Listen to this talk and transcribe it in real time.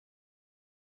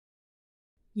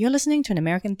You're listening to an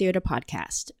American Theater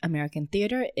podcast. American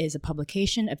Theater is a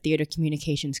publication of Theater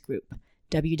Communications Group,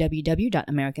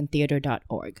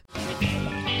 www.americantheater.org.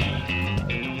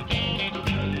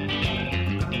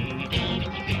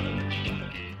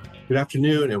 Good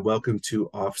afternoon and welcome to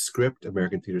Offscript,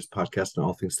 American Theater's podcast on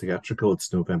all things theatrical.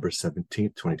 It's November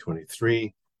 17th,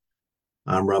 2023.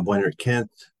 I'm Rob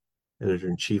Weinert-Kent,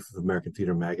 editor-in-chief of American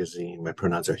Theater magazine. My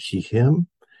pronouns are he, him.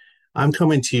 I'm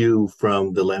coming to you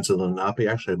from the lands of the Lenape.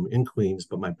 Actually, I'm in Queens,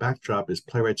 but my backdrop is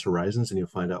Playwrights Horizons, and you'll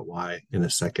find out why in a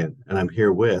second. And I'm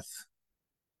here with...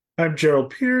 I'm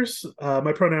Gerald Pierce.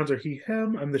 My pronouns are he,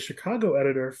 him. I'm the Chicago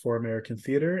editor for American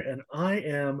Theater, and I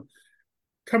am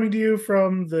coming to you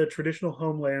from the traditional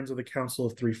homelands of the Council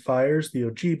of Three Fires, the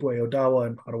Ojibwe, Odawa,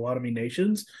 and Potawatomi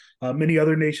nations. Many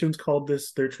other nations called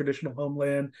this their traditional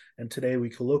homeland, and today we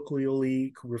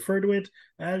colloquially refer to it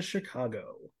as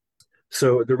Chicago.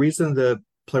 So the reason the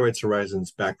Playwrights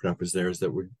Horizons backdrop is there is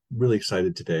that we're really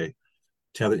excited today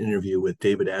to have an interview with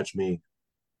David Adjmi,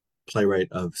 playwright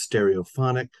of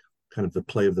Stereophonic, kind of the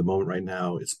play of the moment right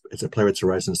now. It's at Playwrights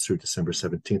Horizons through December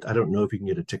 17th. I don't know if you can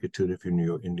get a ticket to it if you're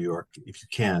in New York. If you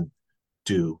can,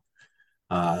 do.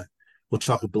 We'll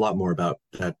talk a lot more about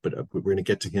that, but we're going to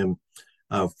get to him.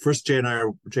 First, JR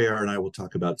and I will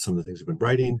talk about some of the things we've been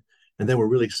writing, and then we're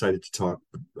really excited to talk.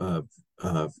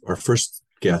 Our first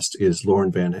guest is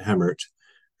Lauren Van Hemert,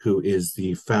 who is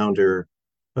the founder,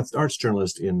 arts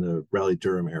journalist in the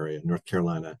Raleigh-Durham area, North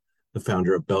Carolina, the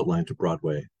founder of Beltline to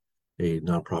Broadway, a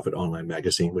nonprofit online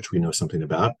magazine, which we know something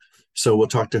about. So we'll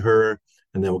talk to her,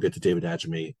 and then we'll get to David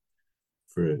Adjmi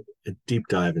for a deep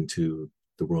dive into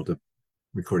the world of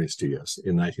recording studios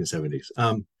in the 1970s.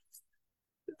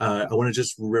 I want to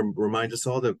just remind us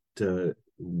all that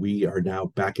we are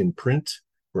now back in print.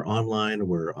 We're online.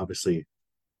 We're obviously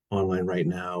online right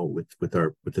now with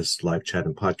this live chat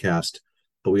and podcast,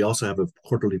 but we also have a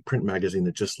quarterly print magazine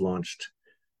that just launched.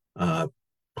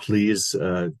 Please,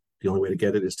 the only way to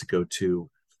get it is to go to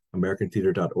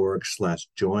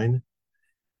americantheater.org/join.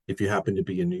 If you happen to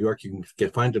be in New York, you can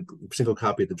find a single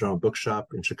copy at the Drama Bookshop,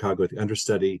 in Chicago at the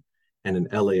Understudy, and in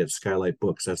LA at Skylight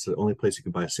Books. That's the only place you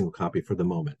can buy a single copy for the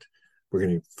moment. We're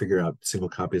going to figure out single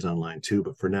copies online too,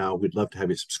 but for now, we'd love to have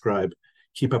you subscribe,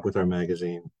 keep up with our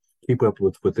magazine, keep up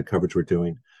with the coverage we're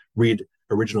doing, read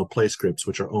original play scripts,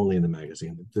 which are only in the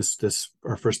magazine.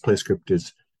 Our first play script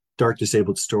is Dark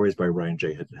Disabled Stories by Ryan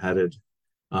J. Haddad.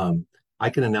 I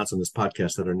can announce on this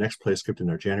podcast that our next play script in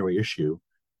our January issue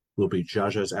will be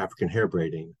Jaja's African Hair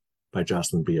Braiding by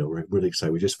Jocelyn Beal. We're really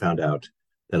excited. We just found out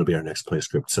that'll be our next play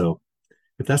script. So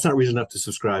if that's not reason enough to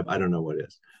subscribe, I don't know what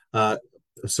is.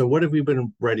 So what have we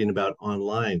been writing about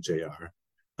online, JR?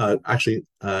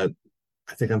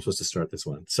 I think I'm supposed to start this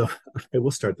one. So I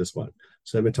will start this one.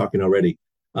 So I've been talking already.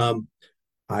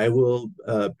 I will,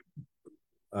 a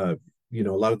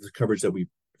lot of the coverage that we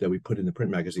put in the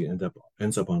print magazine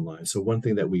ends up online. So one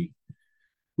thing that we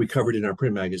covered in our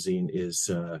print magazine is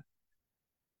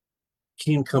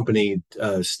Keen Company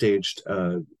staged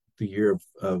the Year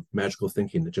of Magical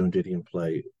Thinking, the Joan Didion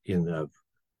play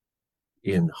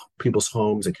in people's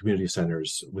homes and community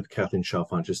centers, with Kathleen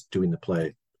Chalfant just doing the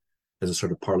play as a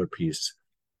sort of parlor piece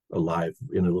alive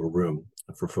in a little room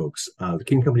for folks. The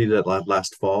King Company did that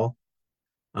last fall,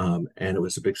 and it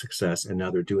was a big success. And now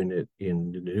they're doing it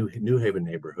in the New Haven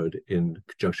neighborhood in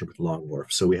conjunction with Long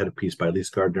Wharf. So we had a piece by Elise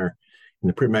Gardner in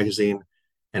the print magazine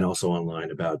and also online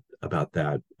about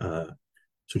that.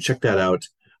 So check that out.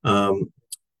 A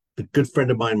good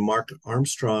friend of mine, Mark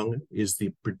Armstrong, is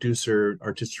the producer,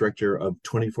 artist director of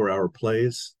 24-Hour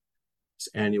Plays.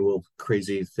 Annual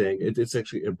crazy thing. It's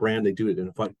actually a brand. They do it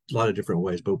in a lot of different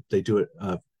ways, but they do it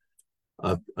a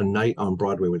night on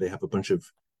Broadway where they have a bunch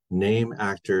of name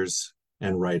actors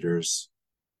and writers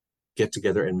get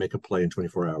together and make a play in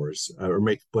 24 hours, or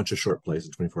make a bunch of short plays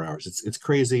in 24 hours. It's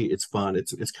crazy. It's fun.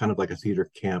 It's kind of like a theater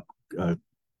camp,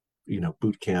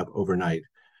 boot camp overnight.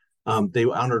 They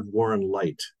honored Warren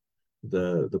Light,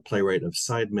 the playwright of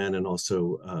Sidemen, and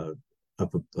also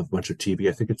of a bunch of TV.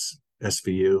 I think it's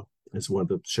SVU. Is one of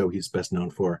the show he's best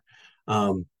known for.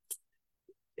 And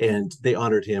they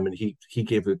honored him, and he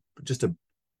gave just a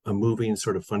moving,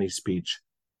 sort of funny speech,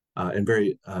 and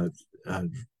very about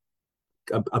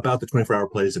the 24-hour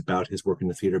plays, about his work in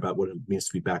the theater, about what it means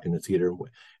to be back in the theater,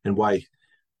 and why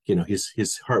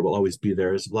his heart will always be there.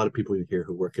 There's a lot of people here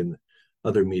who work in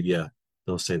other media.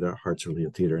 They'll say their hearts are really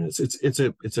in theater, and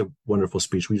it's a wonderful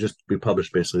speech. We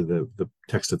published basically the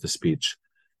text of the speech.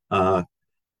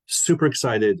 Super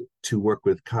excited to work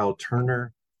with Kyle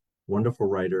Turner, wonderful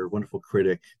writer, wonderful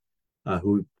critic,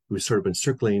 who's sort of been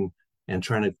circling and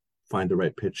trying to find the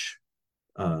right pitch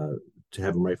to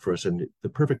have him write for us. And the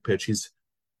perfect pitch, he's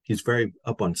he's very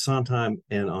up on Sondheim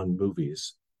and on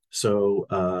movies. So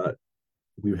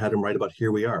we had him write about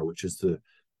Here We Are, which is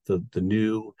the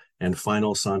new and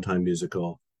final Sondheim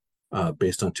musical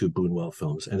based on two Boonwell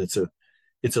films. And it's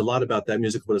a lot about that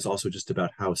musical, but it's also just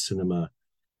about how cinema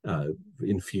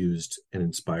infused and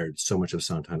inspired so much of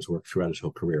Sondheim's work throughout his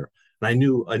whole career. And I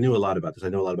knew a lot about this. I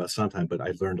know a lot about Sondheim, but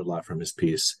I learned a lot from his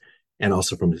piece and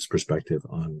also from his perspective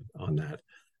on that.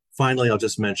 Finally, I'll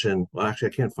just mention, well, actually,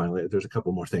 I can't finally, there's a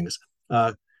couple more things.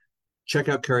 Check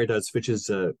out Caridad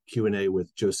Switch's Q&A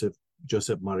with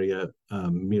Josep Maria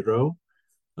Miró,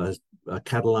 a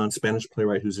Catalan Spanish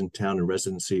playwright who's in town in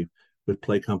residency with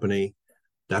Play Company.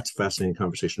 That's a fascinating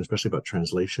conversation, especially about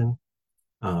translation.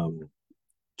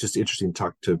 Just interesting to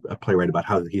talk to a playwright about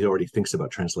how he already thinks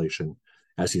about translation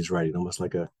as he's writing, almost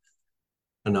like a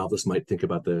novelist might think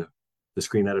about the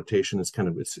screen adaptation. It's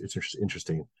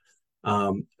interesting.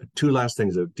 Two last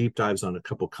things, deep dives on a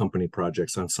couple company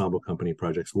projects, ensemble company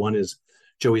projects. One is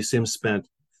Joey Sims spent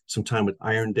some time with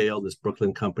Irondale, this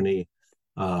Brooklyn company,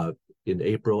 in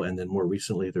April, and then more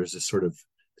recently there's this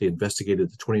they investigated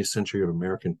the 20th century of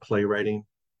American playwriting,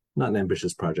 not an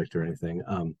ambitious project or anything,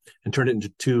 and turned it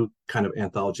into two kind of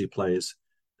anthology plays.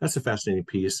 That's a fascinating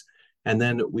piece. And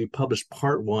then we published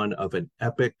part one of an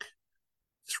epic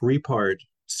 3-part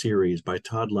series by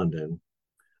Todd London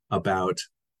about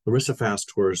Larissa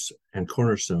Fasthorse and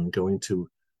Cornerstone going to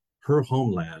her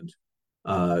homeland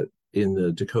in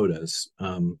the Dakotas,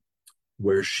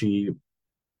 where she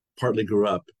partly grew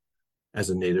up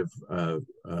as a native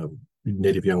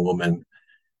young woman,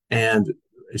 and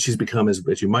she's become,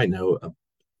 as you might know, a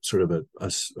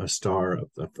star,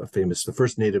 a famous, the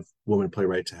first Native woman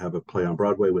playwright to have a play on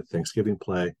Broadway with Thanksgiving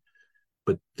Play.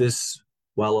 But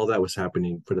while all that was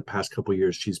happening, for the past couple of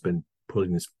years, she's been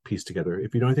putting this piece together.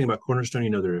 If you know anything about Cornerstone, you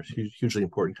know they're a hugely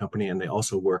important company, and they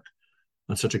also work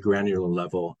on such a granular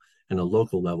level and a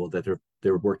local level that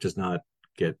their work does not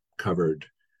get covered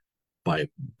by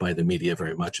the media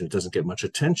very much, and it doesn't get much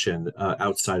attention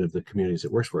outside of the communities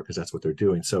it works for, because that's what they're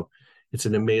doing. So it's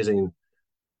an amazing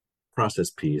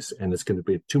process piece, and it's going to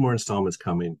be 2 more installments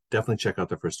coming. Definitely check out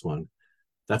the first one.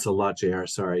 That's a lot, JR.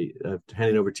 Sorry,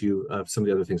 handing over to you some of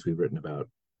the other things we've written about.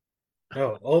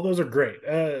 Oh, all those are great.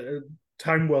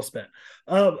 Time well spent.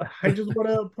 I just want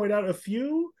to point out a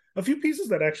few pieces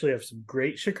that actually have some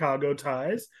great Chicago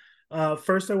ties.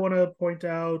 First, I want to point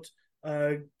out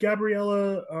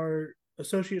Gabriella, our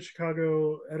associate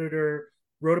Chicago editor,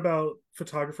 wrote about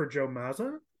photographer Joe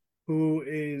Mazza, who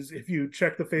is, if you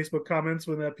check the Facebook comments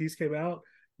when that piece came out,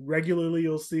 regularly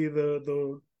you'll see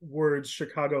the words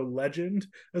Chicago legend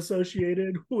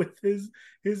associated with his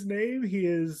name. He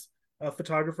is a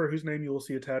photographer whose name you will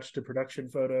see attached to production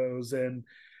photos and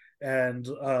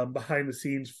behind the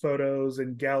scenes photos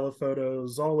and gala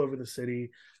photos all over the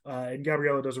city. And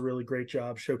Gabriella does a really great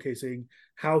job showcasing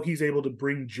how he's able to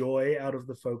bring joy out of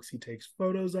the folks he takes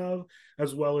photos of,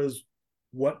 as well as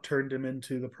what turned him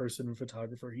into the person and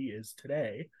photographer he is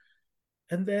today.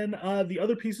 And then the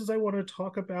other pieces I want to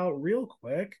talk about real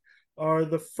quick are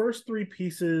the first 3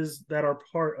 pieces that are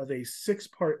part of a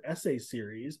 6-part essay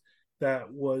series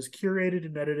that was curated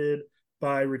and edited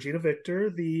by Regina Victor,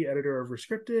 the editor of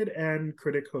Rescripted, and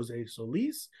critic Jose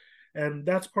Solis. And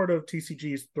that's part of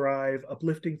TCG's Thrive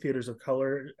Uplifting Theaters of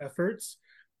Color efforts,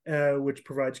 which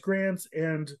provides grants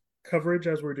and coverage,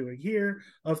 as we're doing here,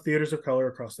 of theaters of color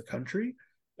across the country.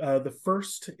 The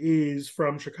first is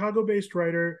from Chicago-based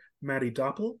writer Maddie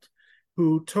Doppelt,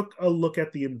 who took a look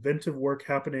at the inventive work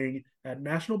happening at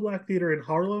National Black Theater in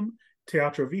Harlem,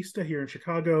 Teatro Vista here in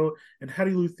Chicago, and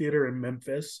Hattie Lou Theater in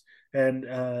Memphis. And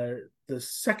the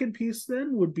second piece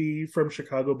then would be from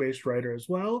Chicago-based writer as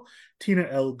well, Tina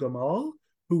El Gamal,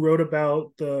 who wrote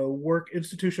about the work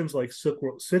institutions like Silk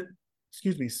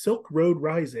Road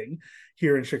Rising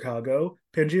here in Chicago,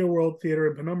 Pangea World Theater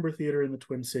and Penumbra Theater in the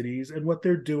Twin Cities, and what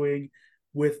they're doing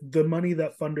with the money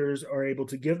that funders are able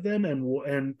to give them,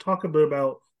 and talk a bit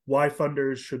about why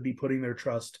funders should be putting their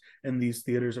trust in these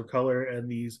theaters of color and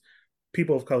these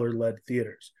people of color led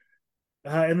theaters.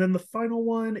 And then the final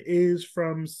one is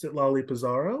from Citlali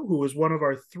Pizarro, who is one of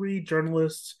our 3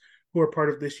 journalists who are part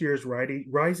of this year's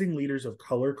Rising Leaders of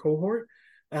Color cohort.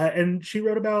 And she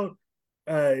wrote about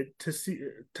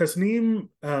Tasneem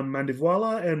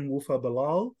Mandivuala and Wufa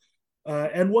Bilal,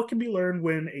 and what can be learned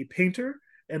when a painter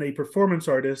and a performance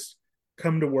artist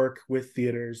come to work with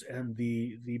theaters and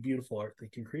the beautiful art they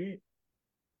can create.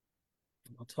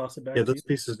 I'll toss it back. Yeah, those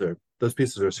pieces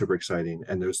are super exciting,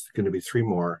 and there's going to be 3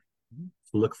 more.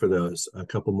 Look for those. A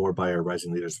couple more by our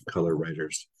Rising Leaders of Color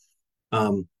writers.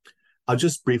 I'll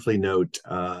just briefly note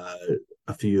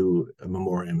a few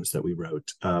memoriams that we wrote.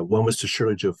 One was to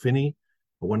Shirley Jo Finney,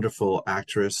 a wonderful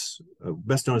actress,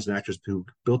 best known as an actress who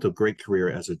built a great career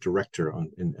as a director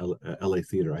in LA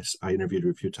theater. I interviewed her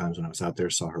a few times when I was out there,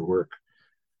 saw her work.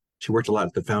 She worked a lot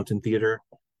at the Fountain Theater.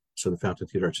 So the Fountain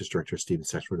Theater artistic director, Stephen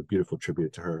Sachs, wrote a beautiful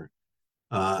tribute to her.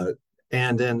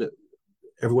 And then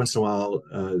every once in a while,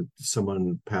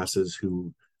 someone passes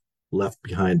who left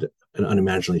behind an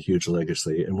unimaginably huge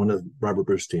legacy. And Robert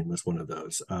Brustein was one of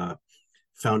those,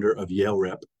 founder of Yale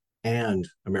Rep and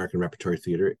American Repertory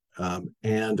Theater,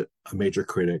 and a major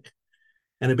critic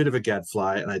and a bit of a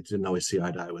gadfly. And I didn't always see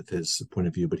eye to eye with his point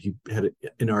of view, but he had an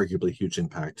inarguably huge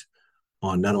impact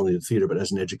on not only the theater, but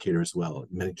as an educator as well.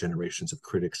 Many generations of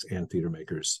critics and theater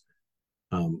makers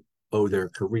owe their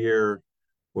career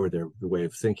or the way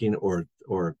of thinking, or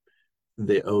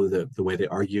they owe the way they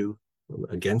argue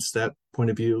against that point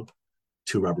of view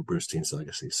to Robert Brustein's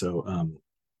legacy. So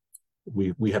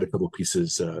we had a couple of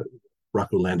pieces.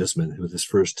 Rocco Landesman, who was his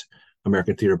first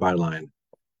American Theater byline,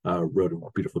 wrote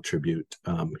a beautiful tribute.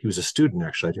 He was a student,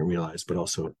 actually, I didn't realize, but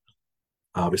also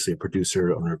obviously a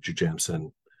producer, owner of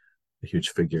Jujamcyn, a huge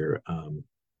figure.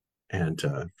 And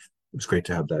it was great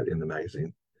to have that in the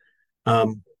magazine.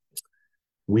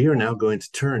 We are now going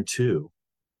to turn to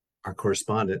our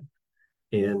correspondent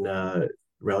in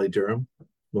Raleigh-Durham,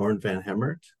 Lauren Van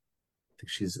Hemert. I think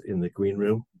she's in the green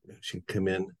room. She can come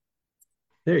in.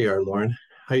 There you are, Lauren.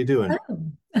 How you doing?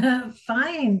 Oh,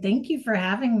 fine. Thank you for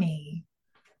having me.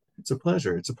 It's a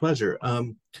pleasure. It's a pleasure.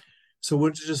 So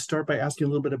we'll just start by asking a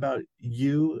little bit about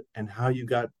you and how you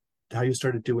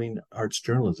started doing arts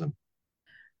journalism.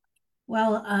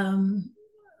 Well,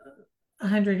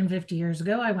 150 years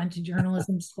ago, I went to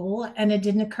journalism school, and it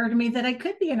didn't occur to me that I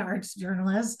could be an arts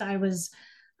journalist. I was,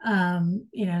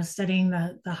 studying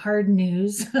the hard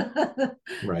news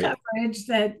Right. coverage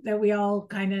that we all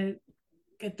kind of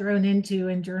get thrown into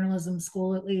in journalism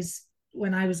school, at least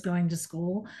when I was going to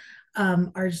school.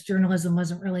 Arts journalism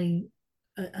wasn't really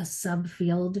a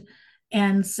subfield.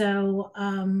 And so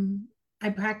I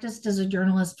practiced as a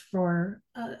journalist for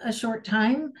a short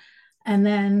time, and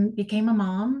then became a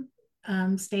mom,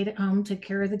 stayed at home, took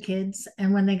care of the kids.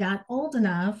 And when they got old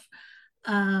enough,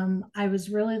 I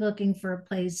was really looking for a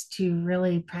place to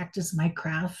really practice my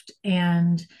craft.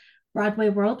 And Broadway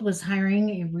World was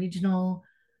hiring a regional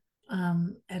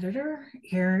editor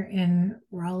here in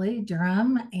Raleigh,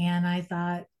 Durham. And I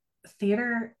thought,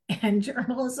 theater and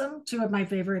journalism, two of my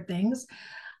favorite things.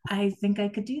 I think I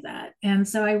could do that. And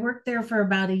so I worked there for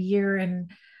about a year,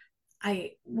 and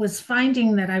I was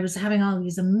finding that I was having all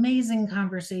these amazing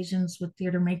conversations with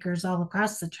theater makers all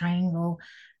across the triangle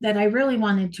that I really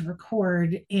wanted to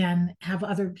record and have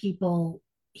other people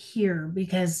hear,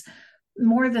 because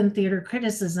more than theater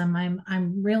criticism,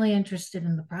 I'm really interested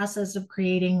in the process of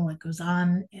creating, what goes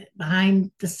on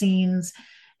behind the scenes.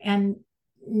 And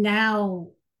now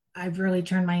I've really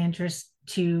turned my interest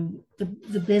to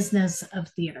the business of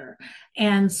theater.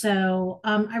 And so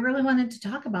I really wanted to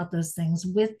talk about those things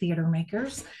with theater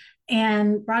makers.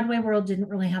 And Broadway World didn't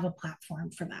really have a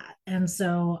platform for that. And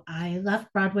so I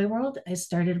left Broadway World. I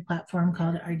started a platform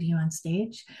called RDU on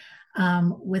Stage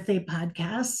with a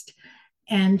podcast.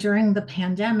 And during the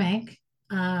pandemic,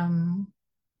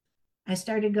 I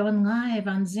started going live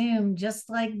on Zoom just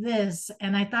like this.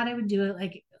 And I thought I would do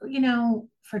it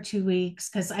for 2 weeks,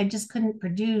 because I just couldn't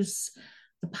produce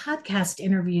the podcast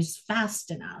interviews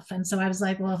fast enough. And so I was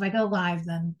like, well, if I go live,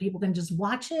 then people can just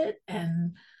watch it,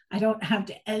 and I don't have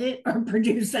to edit or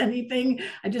produce anything.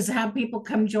 I just have people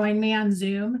come join me on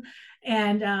Zoom.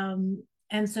 And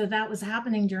so that was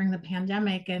happening during the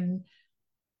pandemic. And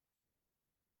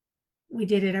we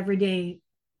did it every day,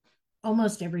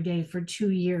 almost every day, for 2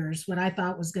 years. What I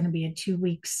thought was going to be a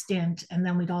 2-week stint, and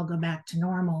then we'd all go back to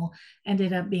normal,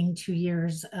 ended up being 2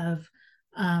 years of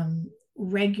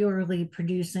regularly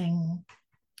producing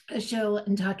a show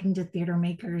and talking to theater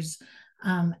makers.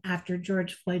 After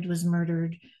George Floyd was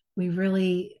murdered, we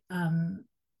really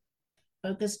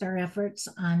focused our efforts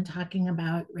on talking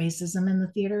about racism in the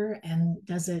theater, and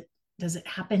does it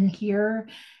happen here,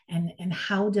 and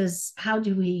how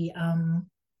do we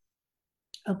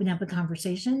open up a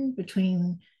conversation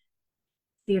between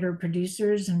theater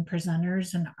producers and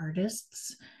presenters and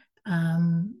artists.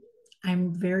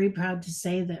 I'm very proud to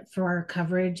say that for our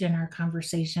coverage and our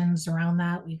conversations around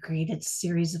that, we created a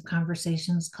series of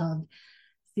conversations called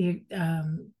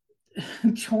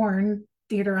Torn,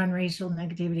 Theater on Racial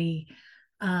Negativity.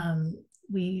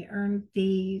 We earned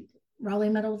the Raleigh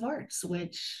Medal of Arts,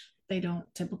 which they don't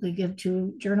typically give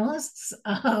to journalists,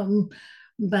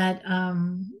 but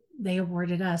they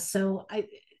awarded us. So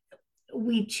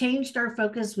we changed our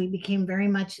focus. We became very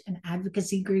much an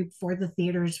advocacy group for the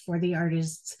theaters, for the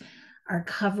artists. our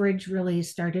coverage really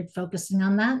started focusing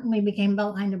on that. And we became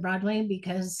Beltline to Broadway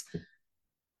because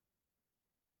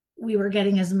we were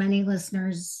getting as many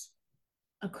listeners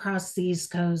across the East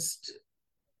Coast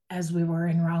as we were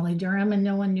in Raleigh, Durham, and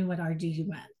no one knew what RDU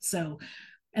meant. So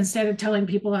instead of telling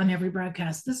people on every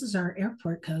broadcast, this is our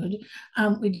airport code,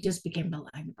 we just became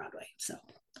Beltline to Broadway. So,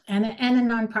 and a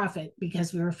nonprofit,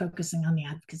 because we were focusing on the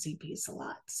advocacy piece a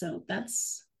lot. So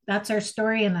that's our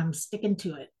story, and I'm sticking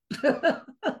to it.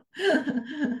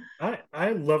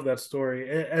 I love that story.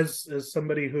 As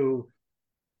somebody who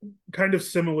kind of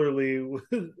similarly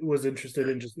was interested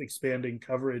in just expanding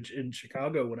coverage in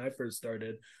Chicago when I first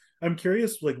started, I'm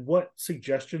curious, like, what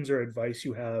suggestions or advice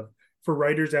you have for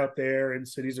writers out there in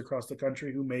cities across the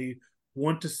country who may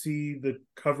want to see the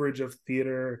coverage of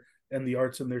theater and the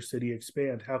arts in their city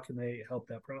expand. How can they help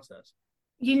that process?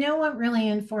 You know what really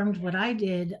informed what I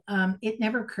did? It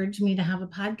never occurred to me to have a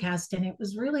podcast, and it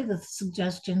was really the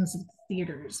suggestions of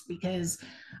theaters, because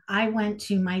I went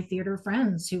to my theater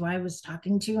friends who I was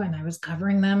talking to, and I was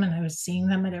covering them, and I was seeing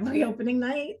them at every opening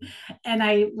night. And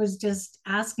I was just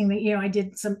asking that, I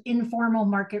did some informal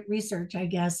market research, I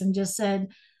guess, and just said,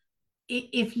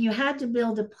 if you had to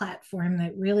build a platform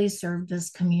that really served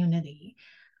this community,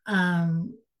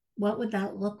 what would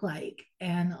that look like?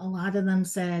 And a lot of them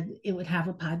said it would have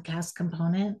a podcast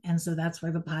component. And so that's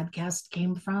where the podcast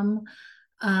came from.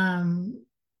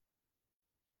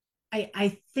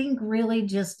 I think really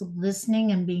just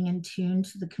listening and being in tune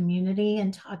to the community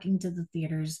and talking to the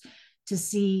theaters to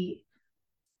see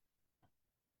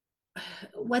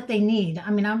what they need.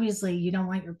 I mean, obviously, you don't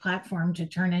want your platform to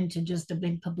turn into just a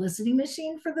big publicity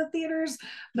machine for the theaters,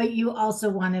 but you also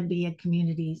want to be a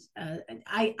community.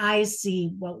 I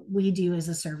see what we do as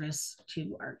a service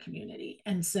to our community.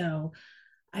 And so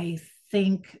I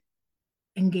think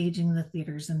engaging the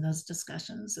theaters in those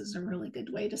discussions is a really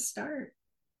good way to start.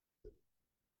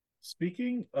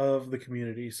 Speaking of the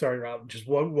community, sorry, Rob, just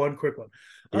one quick one.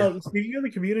 Yeah. Speaking of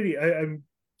the community, I'm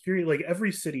curious, like,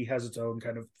 every city has its own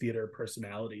kind of theater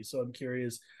personality. So I'm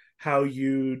curious how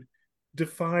you'd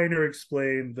define or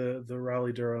explain the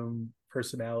Raleigh Durham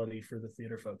personality for the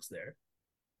theater folks there.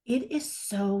 It is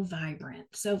so vibrant.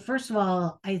 So first of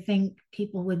all, I think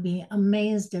people would be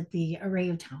amazed at the array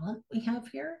of talent we have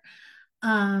here.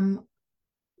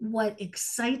 What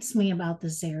excites me about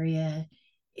this area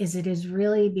is it has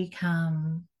really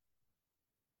become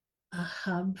a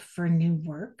hub for new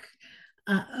work.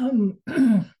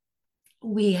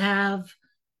 We have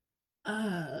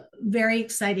a very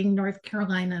exciting North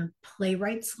Carolina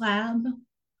Playwrights Lab,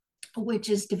 which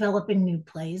is developing new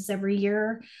plays every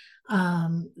year.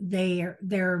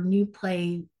 Their new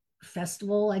play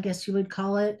festival, I guess you would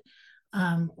call it,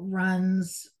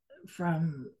 runs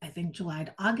from, I think, July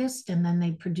to August, and then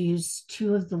they produce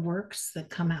 2 of the works that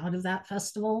come out of that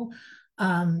festival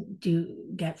do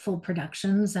get full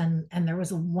productions. And there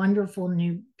was a wonderful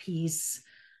new piece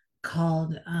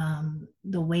called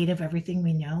The Weight of Everything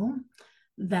We Know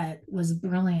that was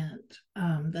brilliant,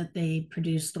 that they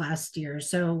produced last year.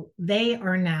 So they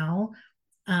are now,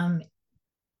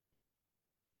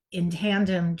 in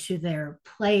tandem to their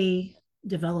play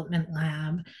development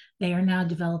lab, they are now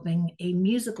developing a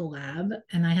musical lab.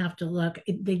 And I have to look,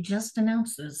 they just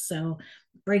announced this, so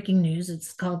breaking news,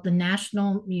 it's called the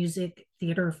National Music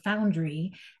Theater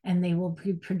Foundry, and they will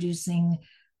be producing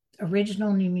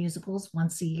original new musicals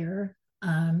once a year,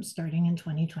 starting in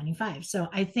 2025. So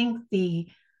I think the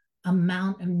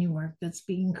amount of new work that's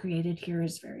being created here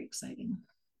is very exciting.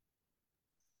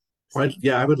 Right.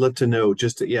 Yeah, I would love to know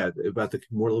just about a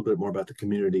little bit more about the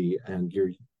community and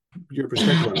your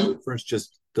perspective on it. First,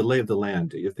 just the lay of the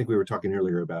land. I think we were talking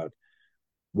earlier about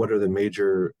what are the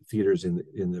major theaters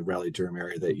in the Raleigh Durham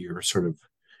area that you're sort of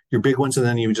your big ones, and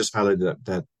then you just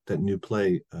highlighted that new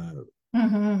play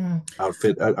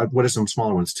outfit. What are some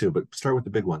smaller ones too? But start with the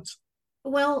big ones.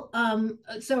 Well,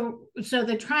 so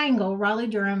the triangle, Raleigh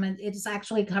Durham, it's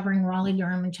actually covering Raleigh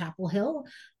Durham and Chapel Hill.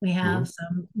 We have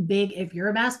some big, if you're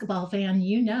a basketball fan,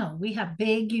 we have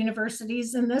big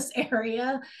universities in this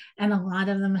area, and a lot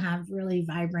of them have really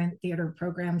vibrant theater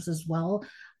programs as well.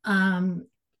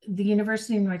 The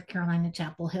University of North Carolina,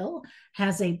 Chapel Hill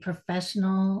has a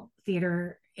professional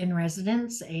theater in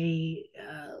residence, a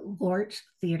LORT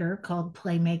theater called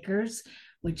Playmakers,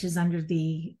 which is under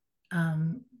the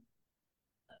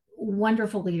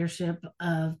wonderful leadership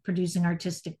of producing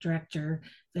artistic director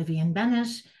Vivian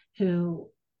Benish, who,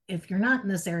 if you're not in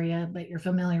this area but you're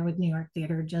familiar with New York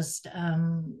theater, just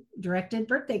directed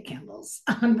Birthday Candles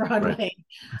on Broadway. Right.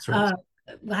 That's right.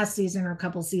 Last season or a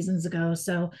couple seasons ago.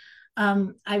 So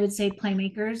I would say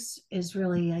Playmakers is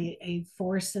really a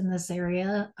force in this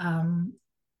area.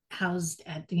 housed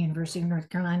at the University of North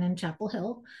Carolina in Chapel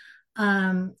Hill.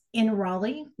 In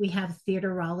Raleigh, we have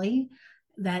Theater Raleigh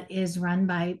that is run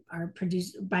by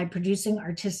producing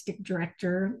artistic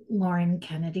director Lauren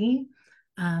Kennedy.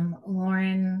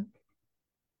 Lauren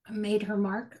made her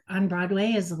mark on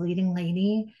Broadway as a leading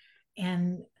lady,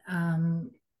 and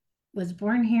was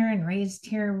born here and raised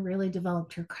here, really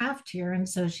developed her craft here. And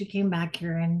so she came back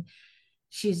here and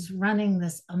she's running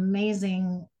this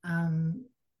amazing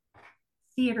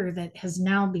theater that has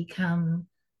now become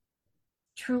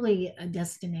truly a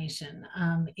destination.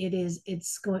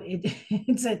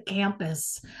 It's a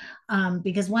campus,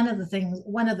 because one of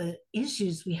the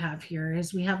issues we have here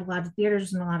is we have a lot of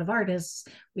theaters and a lot of artists.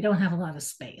 We don't have a lot of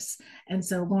space. And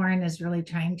so Lauren is really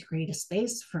trying to create a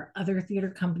space for other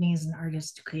theater companies and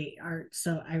artists to create art.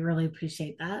 So I really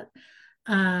appreciate that.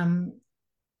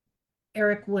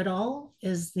 Eric Woodall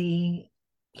he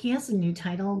has a new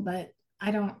title, but I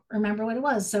don't remember what it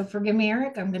was. So forgive me,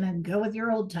 Eric, I'm going to go with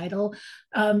your old title,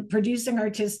 producing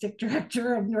artistic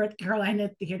director of North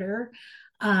Carolina Theater,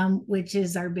 which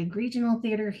is our big regional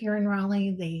theater here in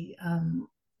Raleigh. They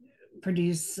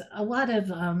produce a lot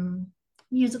of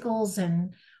musicals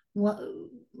and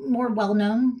more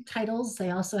well-known titles.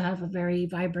 They also have a very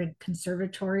vibrant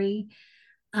conservatory.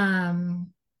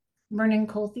 Vernon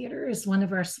Cole Theater is one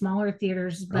of our smaller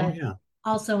theaters, but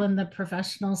also in the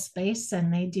professional space,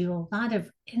 and they do a lot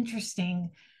of interesting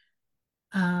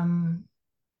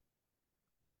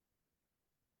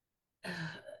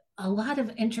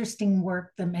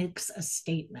work that makes a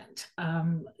statement.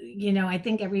 I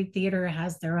think every theater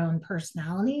has their own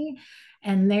personality,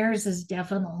 and theirs is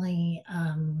definitely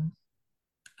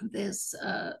this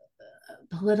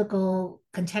political,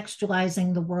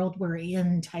 contextualizing the world we're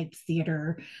in type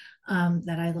theater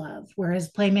that I love.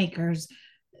 Whereas Playmakers,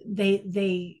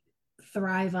 they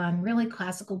thrive on really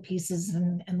classical pieces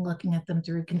and looking at them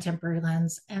through a contemporary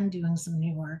lens and doing some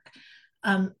new work.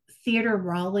 Theater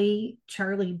Raleigh,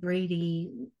 Charlie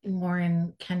Brady,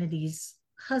 Lauren Kennedy's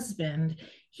husband,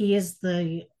 he is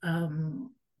the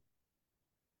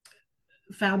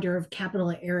founder of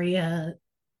Capital Area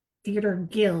Theater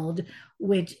Guild,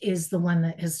 which is the one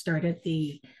that has started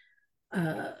the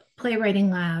playwriting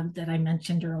lab that I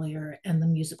mentioned earlier and the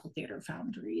musical theater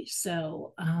foundry.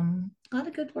 So a lot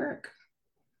of good work.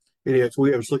 Yeah,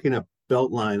 I was looking at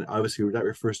Beltline. Obviously, that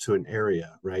refers to an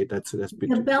area, right? That's the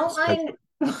Beltline,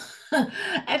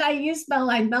 and I use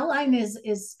Beltline. Beltline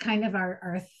is kind of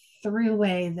our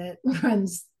throughway that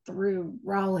runs through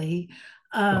Raleigh,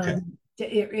 in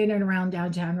and around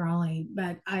downtown Raleigh.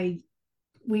 But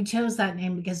we chose that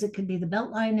name because it could be the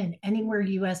Beltline in anywhere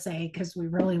USA, because we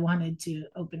really wanted to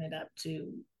open it up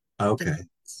to. Okay.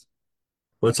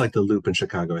 Well, it's like the Loop in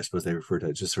Chicago. I suppose they refer to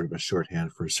it, just sort of a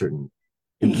shorthand for a certain.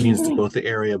 It means both the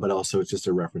area, but also it's just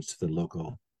a reference to the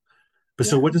local. But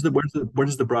so, where does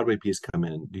the Broadway piece come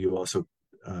in? Do you also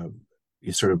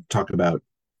you sort of talk about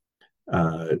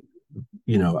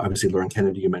obviously Lauren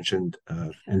Kennedy you mentioned,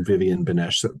 and Vivian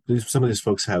Benesh. So some of these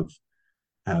folks have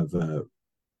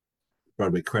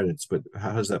Broadway credits, but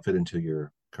how does that fit into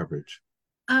your coverage?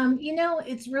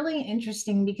 It's really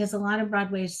interesting because a lot of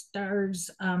Broadway stars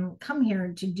come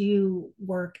here to do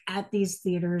work at these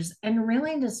theaters and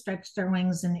really to stretch their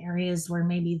wings in areas where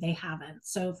maybe they haven't.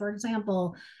 So, for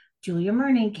example, Julia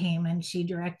Murney came and she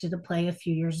directed a play a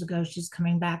few years ago. She's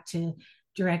coming back to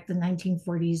direct the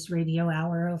 1940s radio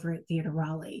hour over at Theater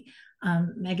Raleigh.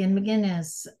 Megan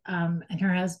McGinnis and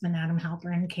her husband, Adam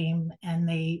Halperin, came and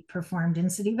they performed in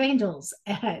City of Angels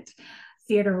at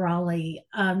Theater Raleigh.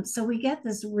 So we get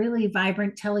this really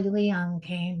vibrant. Telly Leon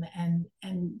came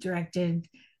and directed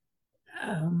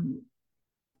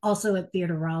also at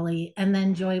Theater Raleigh. And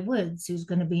then Joy Woods, who's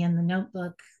going to be in The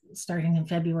Notebook starting in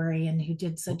February and who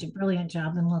did such a brilliant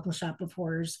job in Little Shop of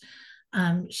Horrors.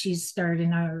 She's starred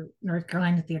in our North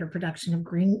Carolina theater production of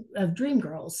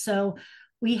Dreamgirls. So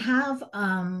we have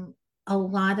a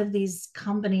lot of these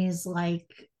companies like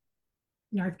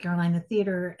North Carolina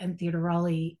Theater and Theater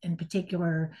Raleigh in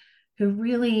particular, who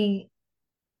really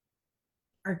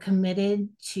are committed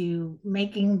to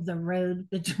making the road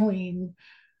between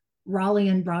Raleigh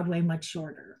and Broadway much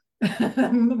shorter.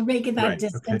 Making that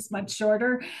distance much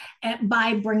shorter, and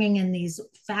by bringing in these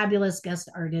fabulous guest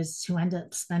artists who end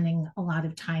up spending a lot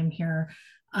of time here,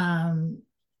 and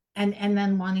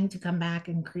then wanting to come back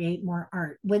and create more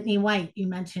art. Whitney White, you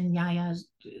mentioned Yaya's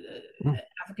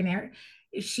African Air.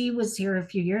 She was here a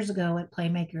few years ago at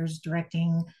Playmakers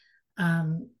directing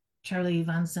Charlie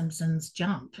Von Simpson's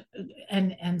Jump,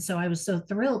 and so I was so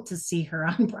thrilled to see her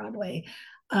on Broadway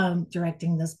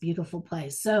directing this beautiful play.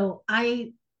 So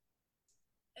I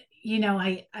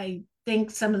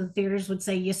think some of the theaters would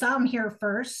say you saw them here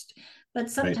first, but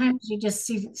sometimes you just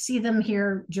see them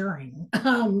here during.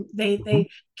 They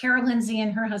Carol Lindsay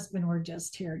and her husband were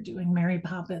just here doing Mary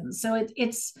Poppins, so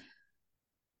it's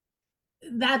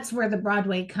that's where the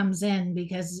Broadway comes in,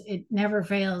 because it never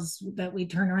fails that we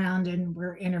turn around and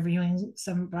we're interviewing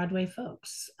some Broadway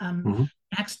folks.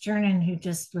 Max Jernin, who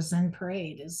just was in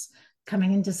Parade, is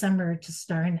coming in December to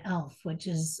star in Elf, which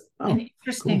is an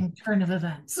interesting turn of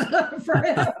events for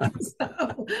him.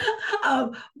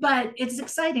 But it's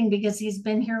exciting because he's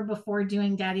been here before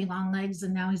doing Daddy Longlegs,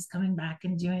 and now he's coming back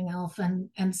and doing Elf,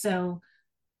 and so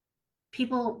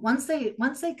people, once they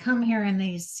come here and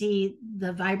they see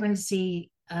the vibrancy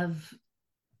of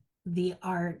the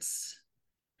arts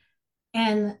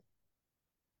and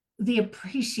the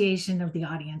appreciation of the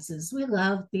audiences, we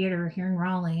love theater here in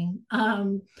Raleigh,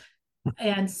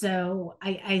 and so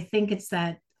I think it's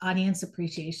that audience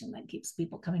appreciation that keeps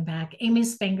people coming back. Amy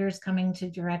Spanger's coming to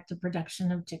direct a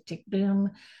production of Tick Tick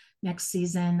Boom next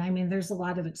season. I mean, there's a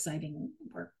lot of exciting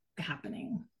work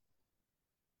happening.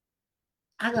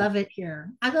 I love it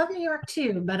here. I love New York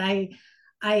too, but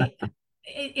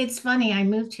it's funny. I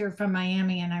moved here from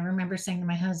Miami, and I remember saying to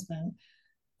my husband,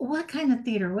 what kind of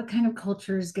theater, what kind of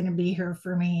culture is going to be here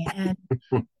for me? And,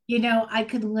 I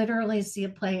could literally see a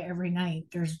play every night.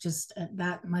 There's just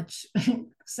that much,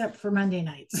 except for Monday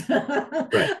nights.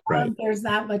 Right. There's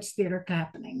that much theater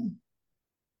happening.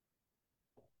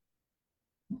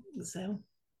 So.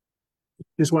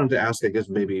 Just wanted to ask, I guess,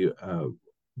 maybe,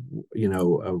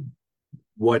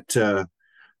 what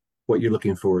you're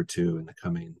looking forward to in the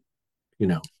coming,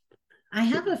 I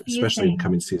have a few especially things. in the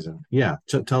coming season. Yeah,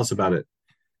 tell us about it.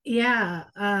 Yeah,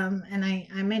 and I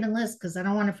made a list because I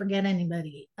don't want to forget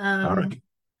anybody. All right.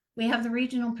 We have the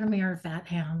regional premiere of Fat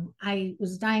Ham. I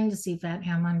was dying to see Fat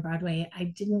Ham on Broadway. I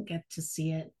didn't get to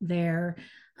see it there.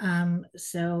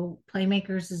 So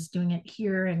Playmakers is doing it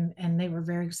here, and they were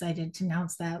very excited to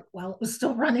announce that while it was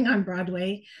still running on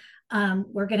Broadway.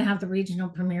 We're going to have the regional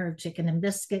premiere of Chicken and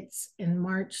Biscuits in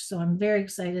March, so I'm very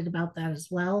excited about that as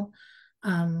well.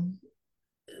 In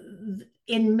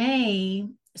May,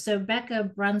 so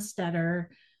Becca Brunstetter,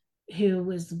 who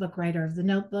was the book writer of The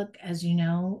Notebook, as you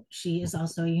know, she is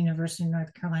also a University of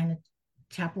North Carolina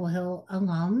Chapel Hill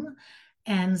alum.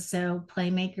 And so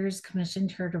Playmakers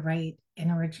commissioned her to write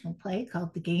an original play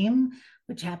called The Game,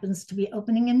 which happens to be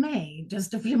opening in May,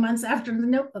 just a few months after The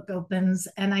Notebook opens.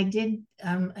 And I did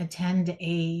attend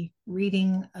a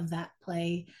reading of that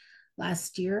play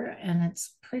last year, and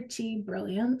it's pretty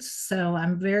brilliant. So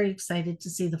I'm very excited to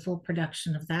see the full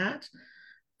production of that.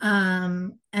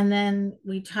 And then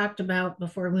we talked about,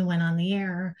 before we went on the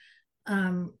air,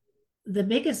 the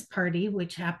biggest party,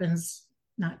 which happens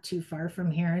not too far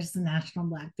from here, is the National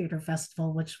Black Theater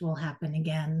Festival, which will happen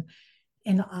again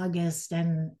in August.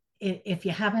 And if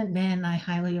you haven't been, I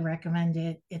highly recommend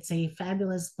it. It's a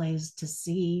fabulous place to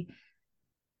see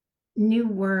new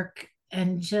work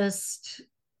and just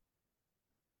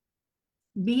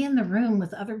be in the room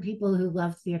with other people who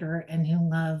love theater and who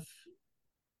love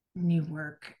new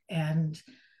work and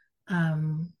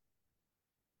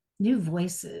new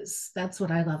voices. That's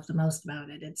what I love the most about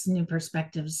it. It's new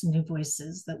perspectives, new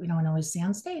voices that we don't always see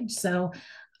on stage. So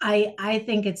I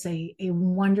think it's a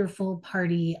wonderful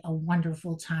party, a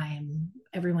wonderful time.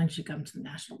 Everyone should come to the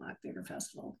National Black Theater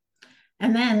Festival,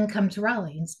 and then come to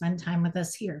Raleigh and spend time with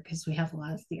us here, because we have a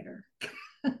lot of theater.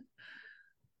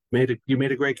 You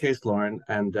made a great case, Lauren,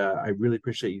 and I really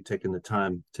appreciate you taking the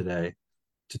time today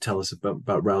to tell us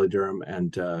about Raleigh Durham,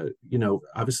 and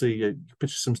obviously you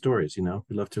pitch some stories. We'd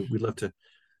love to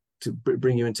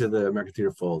bring you into the American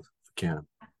Theater fold if we can.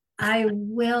 I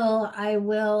will,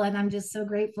 and I'm just so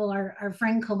grateful. Our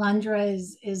friend Kalundra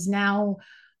is now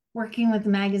working with the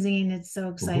magazine. It's so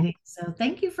exciting. So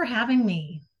thank you for having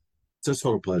me. It's a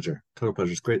total pleasure.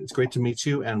 It's great. It's great to meet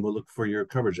you, and we'll look for your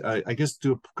coverage. I guess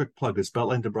do a quick plug. It's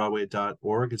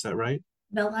beltlinetobroadway.org. Is that right?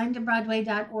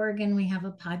 beltlinetobroadway.org, and we have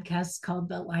a podcast called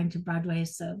Beltline to Broadway,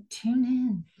 so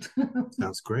tune in.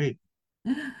 Sounds great.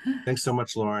 Thanks so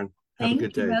much, Lauren. Have a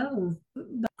good day.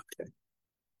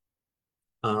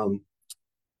 Okay.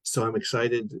 So I'm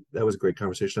excited. That was a great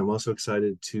conversation. I'm also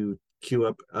excited to queue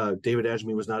up. David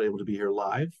Adjmi was not able to be here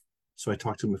live, so I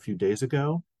talked to him a few days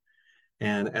ago.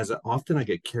 And as often I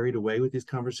get carried away with these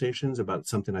conversations about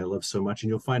something I love so much, and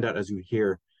you'll find out as you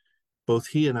hear, both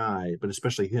he and I, but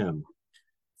especially him,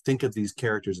 think of these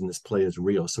characters in this play as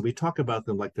real. So we talk about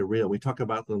them like they're real. We talk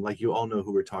about them like you all know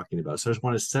who we're talking about. So I just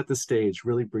want to set the stage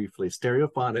really briefly.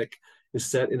 Stereophonic is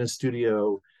set in a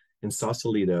studio in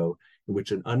Sausalito, in which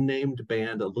an unnamed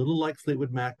band, a little like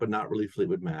Fleetwood Mac, but not really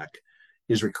Fleetwood Mac,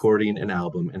 is recording an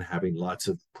album and having lots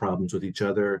of problems with each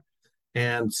other,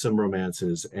 and some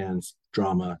romances and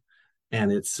drama.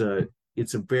 And it's a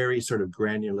very sort of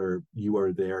granular, you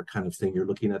are there kind of thing. You're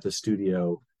looking at the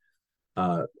studio,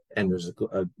 and there's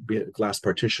a glass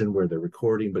partition where they're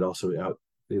recording, but also out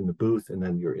in the booth, and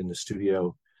then you're in the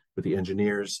studio with the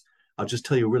engineers. I'll just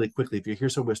tell you really quickly, if you hear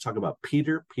someone talk about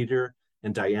Peter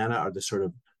and Diana are the sort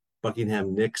of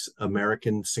Buckingham Nicks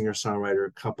American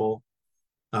singer-songwriter couple,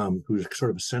 who's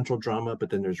sort of a central drama, but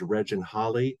then there's Reg and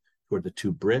Holly, who are the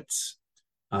two Brits,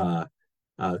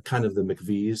 kind of the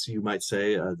McVies, you might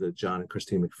say, the John and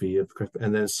Christine McVie,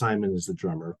 and then Simon is the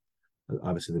drummer,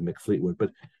 obviously the Mick Fleetwood.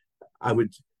 But I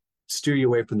would steer you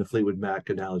away from the Fleetwood Mac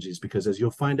analogies, because as you'll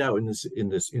find out in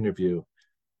this interview,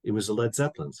 it was a Led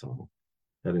Zeppelin song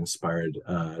that inspired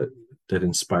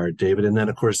David. And then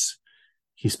of course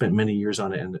he spent many years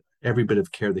on it, and every bit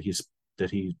of care that he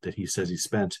says he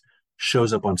spent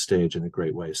shows up on stage in a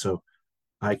great way. So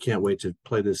I can't wait to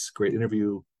play this great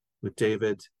interview with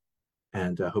David,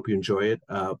 and I hope you enjoy it.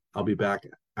 I'll be back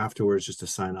afterwards just to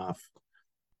sign off,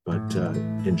 but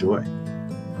enjoy.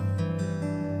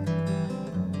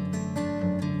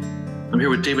 I'm here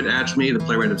with David Adjmi, the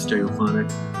playwright of Stereophonic.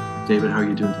 David, how are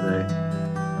you doing today?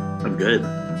 I'm good.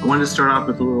 I wanted to start off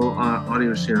with a little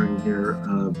audio sharing here.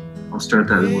 I'll start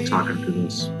that and we'll talk after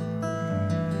this.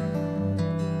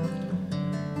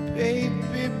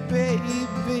 Baby,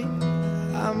 baby,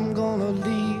 I'm gonna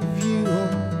leave you.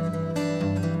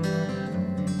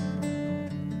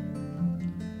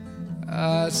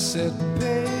 I said,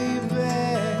 baby,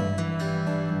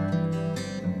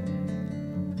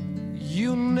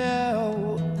 you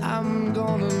know I'm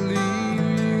gonna leave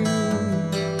you.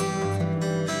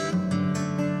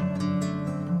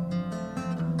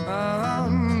 I'll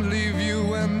leave you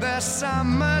when the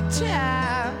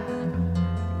summertime,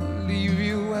 leave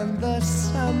you when the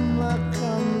summer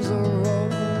comes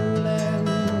a-rolling,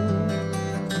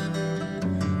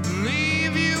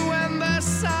 leave you when the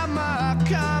summer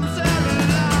comes along.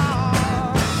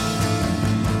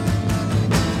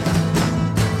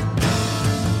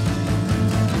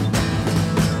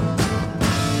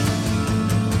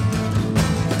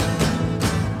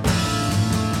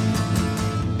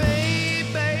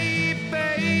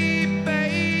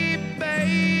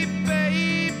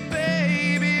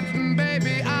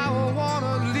 Baby, I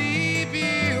wanna leave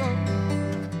you.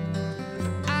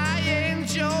 I ain't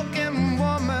joking,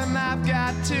 woman, I've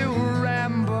got to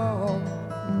ramble.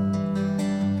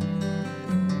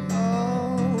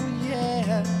 Oh,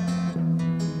 yeah.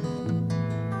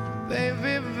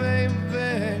 Baby,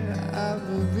 baby, I've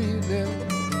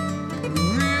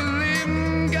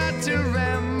really got to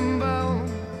ramble.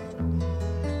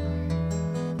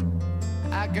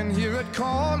 I can hear it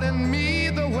calling me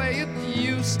the way it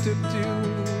used to do.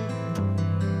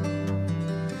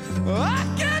 I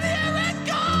can hear it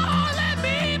calling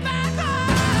me back home.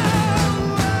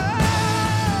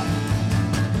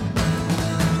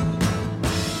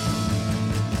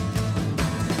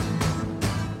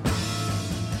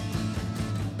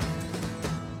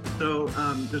 So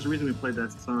there's a reason we played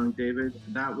that song, David.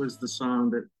 That was the song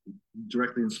that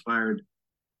directly inspired.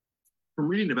 From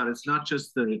reading about it, it's not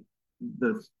just the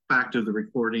fact of the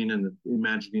recording and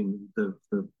imagining the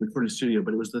recording studio,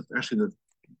 but it was actually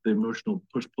the emotional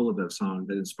push-pull of that song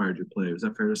that inspired your play. Is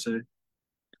that fair to say?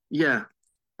 Yeah,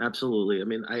 absolutely. I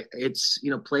mean, it's,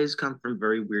 plays come from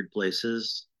very weird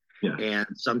places. Yeah. And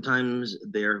sometimes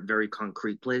they're very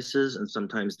concrete places, and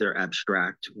sometimes they're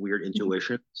abstract, weird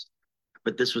intuitions.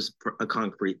 But this was a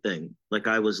concrete thing. Like,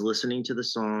 I was listening to the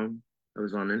song, I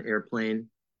was on an airplane,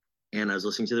 and I was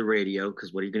listening to the radio,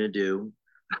 because what are you going to do?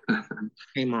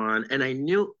 Came on, and I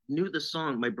knew the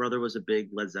song. My brother was a big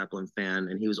Led Zeppelin fan,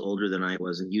 and he was older than I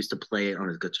was, and he used to play it on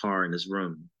his guitar in his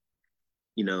room,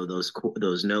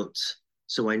 those notes.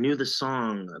 So I knew the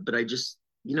song, but I just,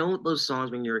 those songs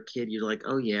when you're a kid, you're like,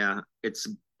 oh yeah, it's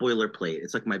boilerplate,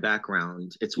 it's like my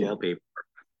background, it's wallpaper.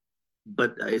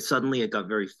 But suddenly it got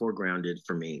very foregrounded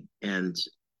for me. And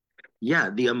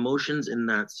yeah, the emotions in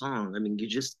that song, I mean, you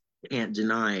just can't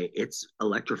deny it's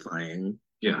electrifying.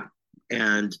 Yeah.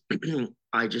 And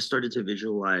I just started to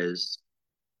visualize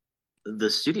the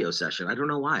studio session. I don't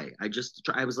know why. I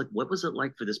was like, what was it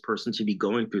like for this person to be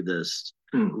going through this,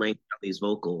 laying out these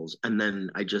vocals? And then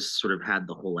I just sort of had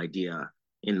the whole idea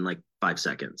in like 5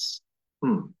 seconds.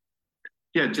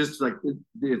 Yeah, just like it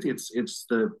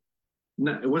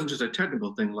wasn't just a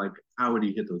technical thing, like how would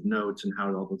he hit those notes and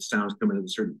how all those sounds come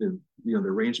into the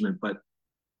arrangement, but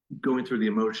going through the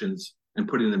emotions and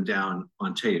putting them down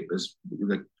on tape is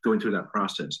like going through that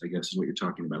process, I guess, is what you're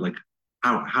talking about. Like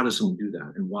how does someone do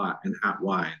that, and why,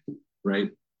 right?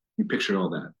 You picture all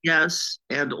that. Yes.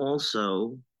 And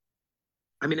also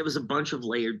I mean, it was a bunch of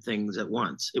layered things at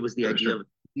once. It was the Sure, idea sure. of a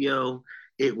video,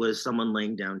 it was someone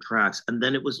laying down tracks, and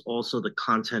then it was also the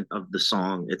content of the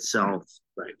song itself,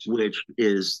 Right. which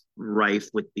is rife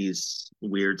with these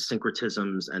weird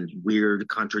syncretisms and weird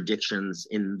contradictions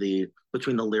in the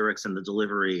between the lyrics and the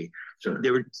delivery. Sure.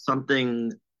 There was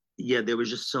something, yeah, there was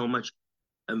just so much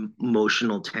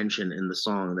emotional tension in the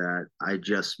song that I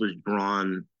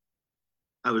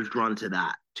was drawn to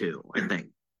that too, I think.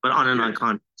 But on an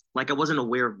unconscious, like I wasn't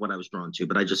aware of what I was drawn to,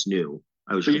 but I just knew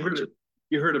I was So drawn to.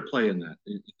 you heard a play in that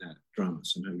drama.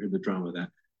 Somehow you heard the drama of that.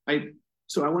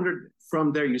 So I wondered,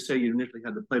 from there, you say you initially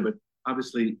had the play, but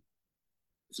obviously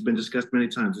it's been discussed many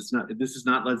times. This is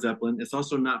not Led Zeppelin. It's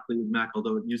also not Fleetwood Mac,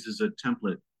 although it uses a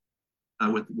template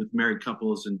with married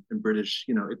couples and British.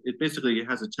 It basically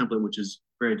has a template which is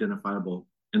very identifiable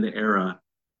in the era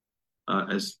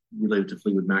as related to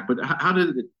Fleetwood Mac. But how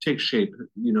did it take shape?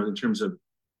 In terms of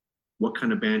what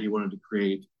kind of band you wanted to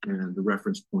create and the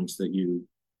reference points that you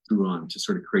drew on to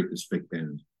sort of create this fake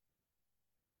band.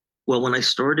 Well, when I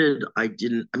started, I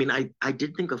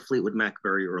did think of Fleetwood Mac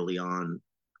very early on.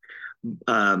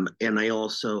 And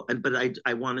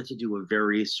I wanted to do a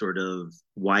very sort of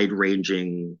wide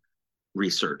ranging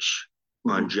research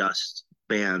on just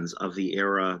bands of the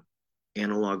era,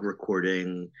 analog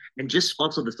recording, and just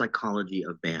also the psychology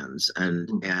of bands and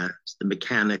the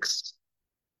mechanics,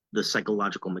 the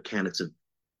psychological mechanics of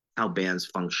how bands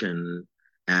function.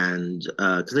 And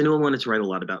because I knew I wanted to write a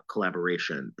lot about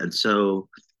collaboration. And so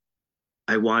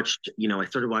I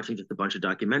started watching just a bunch of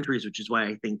documentaries, which is why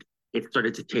I think it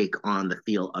started to take on the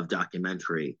feel of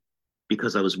documentary,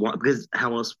 because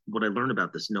how else would I learn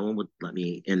about this? No one would let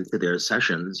me into their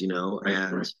sessions,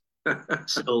 and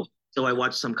so I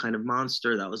watched Some Kind of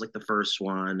Monster. That was like the first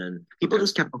one, and people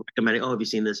just kept recommending, "Oh, have you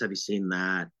seen this? Have you seen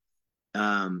that?"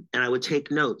 And I would take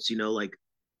notes,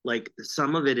 like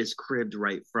some of it is cribbed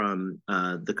right from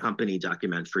the Company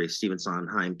documentary, Stephen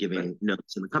Sondheim giving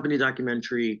notes in the Company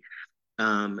documentary.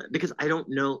 Because I don't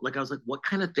know, like I was like, what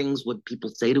kind of things would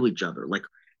people say to each other? Like,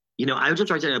 I would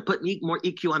just write down, put more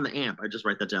EQ on the amp. I just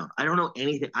write that down. I don't know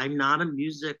anything. I'm not a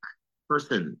music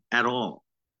person at all.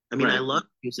 I mean, I love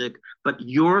music, but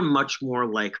you're much more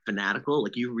like fanatical.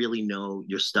 Like you really know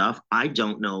your stuff. I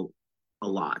don't know a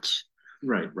lot.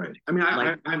 Right. I mean,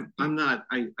 I'm not.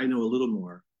 I know a little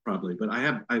more probably, but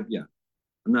I'm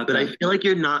not. But I feel like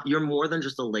you're more than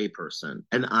just a lay person,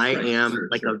 and I am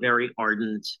a very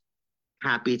ardent,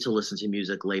 happy to listen to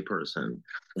music layperson.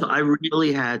 So I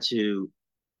really had to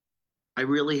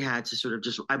sort of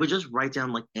I would just write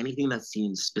down like anything that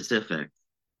seems specific.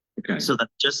 Okay. So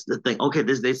that's just the thing. Okay,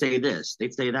 they say this, they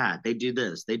say that, they do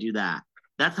this, they do that.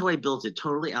 That's how I built it,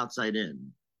 totally outside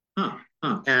in.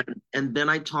 And then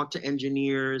I talked to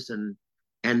engineers and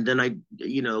then I,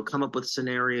 come up with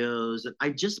scenarios. I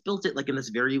just built it like in this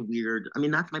very weird, I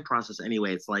mean, that's my process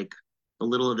anyway. It's like a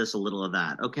little of this, a little of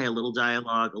that. Okay, a little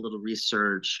dialogue, a little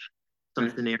research, some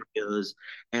scenarios.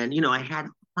 And, I had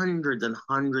hundreds and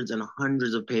hundreds and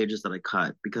hundreds of pages that I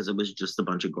cut because it was just a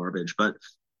bunch of garbage. But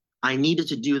I needed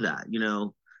to do that,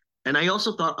 And I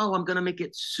also thought, oh, I'm going to make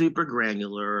it super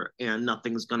granular and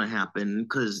nothing's going to happen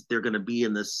because they're going to be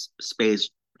in this space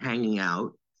hanging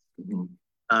out.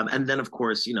 And then, of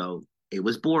course, it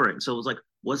was boring. So it was like,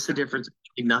 what's the difference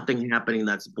between nothing happening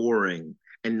that's boring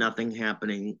and nothing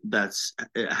happening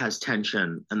has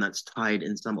tension and that's tied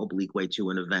in some oblique way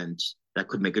to an event that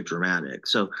could make it dramatic?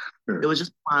 So it was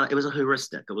just it was a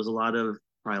heuristic. It was a lot of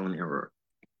trial and error.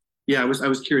 Yeah, I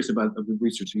was curious about the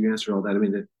research. You answered all that. I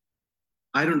mean,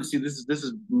 I don't see this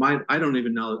is my. I don't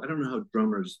know how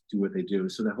drummers do what they do.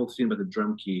 So that whole thing about the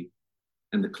drum key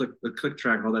and the click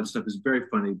track, all that stuff is very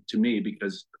funny to me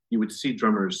because you would see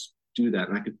drummers do that,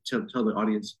 and I could tell the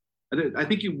audience. I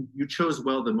think you chose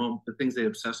well the things they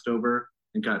obsessed over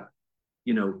and got,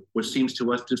 what seems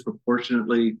to us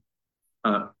disproportionately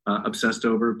obsessed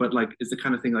over. But like, it's the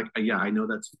kind of thing like, yeah, I know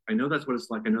that's what it's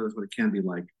like. I know that's what it can be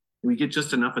like. And we get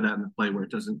just enough of that in the play where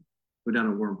it doesn't go down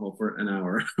a wormhole for an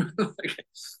hour.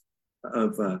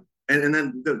 And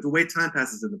then the way time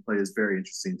passes in the play is very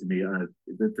interesting to me.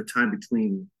 The time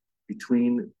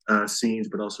between scenes,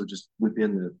 but also just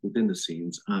within the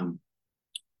scenes.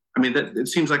 I mean, that it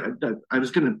seems like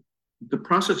the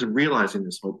process of realizing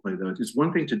this whole play, though, it's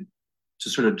one thing to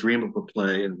sort of dream of a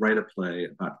play and write a play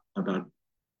about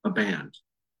a band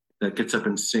that gets up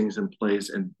and sings and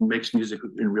plays and makes music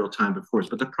in real time before us.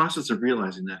 But the process of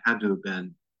realizing that had to have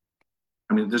been,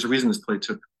 I mean, there's a reason this play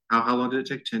took, how long did it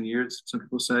take? 10 years, some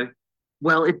people say?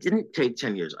 Well, it didn't take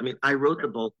 10 years. I mean, I wrote the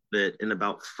bulk of it in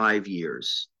about 5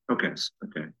 years. Okay.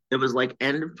 It was like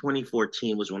end of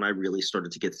 2014 was when I really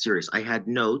started to get serious. I had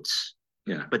notes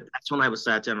Yeah. But that's when I was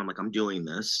sat down. I'm like, I'm doing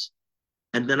this.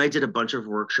 And then I did a bunch of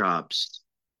workshops.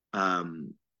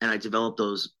 And I developed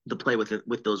the play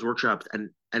with those workshops. And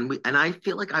I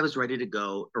feel like I was ready to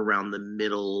go around the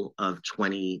middle of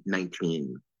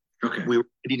 2019. Okay. We were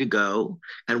ready to go,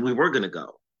 and we were going to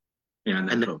go. Yeah. And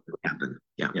then it happened.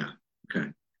 Yeah. Yeah. Okay.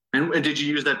 And did you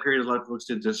use that period a lot of folks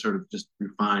did to sort of just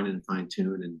refine and fine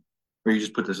tune, or you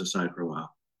just put this aside for a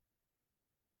while?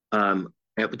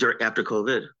 After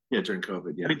COVID. Yeah, during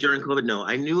COVID. Yeah. I mean, during COVID, no.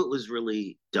 I knew it was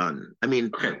really done. I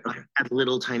mean, Okay. I had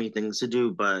little tiny things to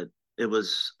do, but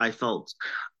I felt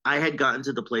I had gotten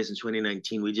to the place in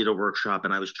 2019. We did a workshop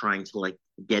and I was trying to like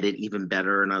get it even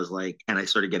better. And I was like, and I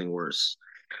started getting worse.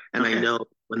 And I know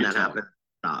when that happened,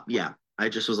 stop. Yeah. I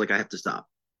just was like, I have to stop.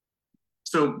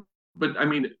 So, but I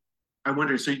mean, I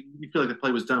wonder, so you feel like the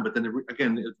play was done, but then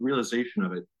again, the realization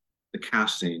of it, the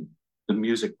casting, the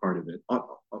music part of it,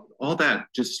 all that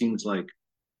just seems like,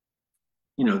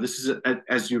 this is,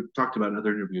 as you've talked about in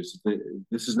other interviews,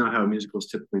 this is not how a musical is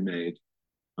typically made.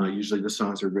 Usually the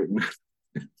songs are written,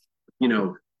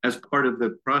 as part of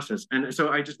the process. And so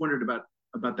I just wondered about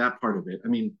that part of it. I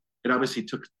mean, it obviously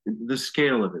took the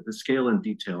scale of it, the scale and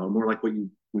detail are more like what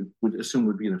you would assume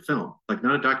would be in a film, like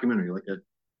not a documentary,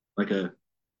 like a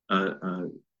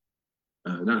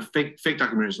not a fake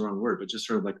documentary is the wrong word, but just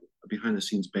sort of like a behind the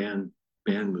scenes band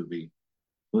movie.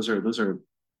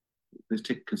 They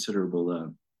take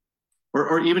considerable,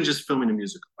 or even just filming a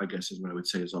musical, I guess is what I would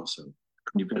say is also,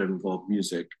 you've got to involve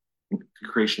music in the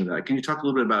creation of that. Can you talk a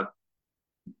little bit about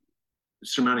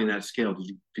surmounting that scale? Did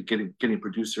you getting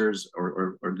producers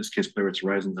or in this case Playwrights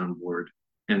Horizons on board,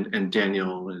 and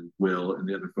Daniel and Will and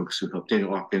the other folks who helped,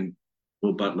 Daniel Auken,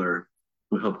 Will Butler,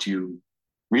 who helped you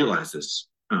realize this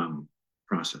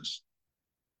process?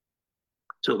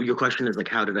 So your question is like,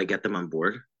 how did I get them on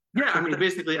board? Yeah, I mean,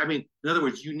 basically, in other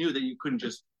words, you knew that you couldn't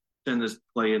just send this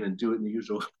play in and do it in the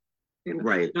usual.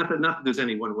 Right. Not that there's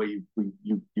any one way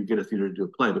you get a theater to do a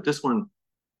play, but this one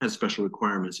has special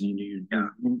requirements, and you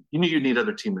knew you need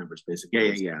other team members,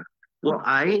 basically. Yeah. Well,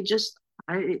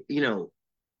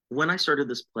 when I started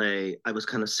this play, I was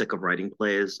kind of sick of writing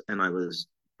plays, and I was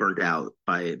burned out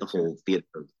by the whole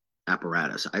theater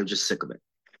apparatus. I was just sick of it.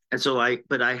 And so I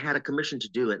had a commission to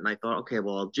do it, and I thought, okay,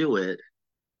 well, I'll do it,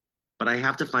 but I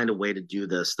have to find a way to do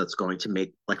this that's going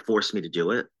to force me to do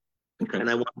it. Okay.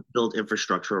 And I want to build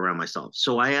infrastructure around myself.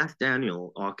 So I asked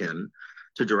Daniel Auken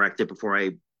to direct it before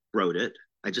I wrote it.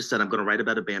 I just said, I'm going to write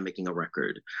about a band making a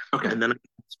record. Okay. And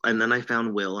then I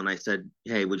found Will and I said,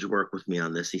 hey, would you work with me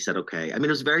on this? He said, okay. I mean, it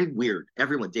was very weird.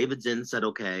 Everyone, David Zinn said,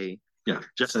 okay. Yeah.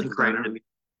 Justin Craig.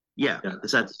 The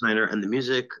set designer and the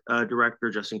music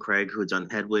director, Justin Craig, who had done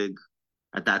Hedwig.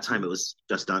 At that time, it was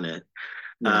just done it.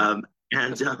 Yeah.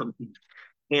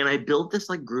 And I built this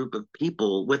like group of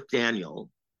people with Daniel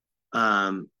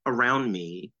around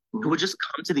me who would just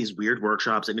come to these weird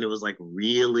workshops. I mean, it was like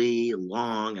really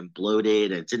long and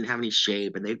bloated and it didn't have any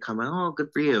shape. And they'd come, oh, good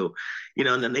for you.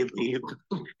 And then they'd leave.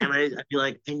 And I'd be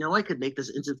like, I know I could make this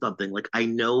into something. Like, I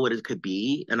know what it could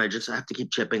be. And I just have to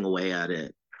keep chipping away at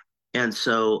it. And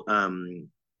so, and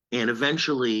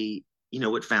eventually,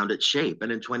 it found its shape.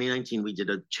 And in 2019, we did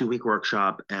a 2-week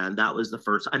workshop. And that was the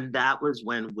first. And that was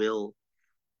when Will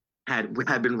had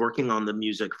been working on the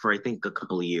music for, I think, a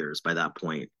couple of years by that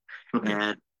point. Okay.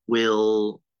 And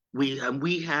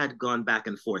we had gone back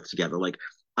and forth together. Like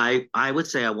I would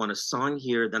say I want a song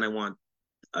here, then I want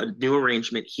a new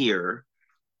arrangement here,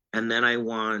 and then I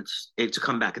want it to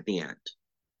come back at the end.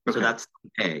 Okay. So that's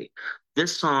okay.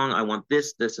 This song, I want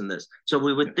this, and this. So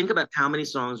we would think about how many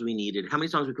songs we needed, how many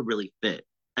songs we could really fit.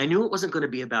 I knew it wasn't going to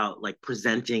be about like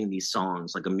presenting these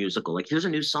songs like a musical. Like, here's a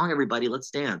new song, everybody,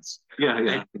 let's dance.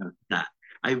 Yeah.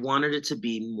 I wanted it to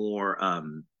be more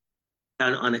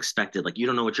unexpected. Like, you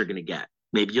don't know what you're going to get.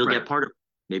 Maybe you'll get part of it.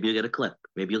 Maybe you'll get a clip.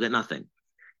 Maybe you'll get nothing.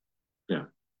 Yeah.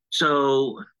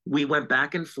 So we went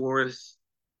back and forth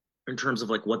in terms of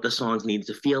like what the songs needed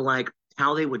to feel like,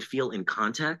 how they would feel in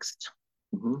context,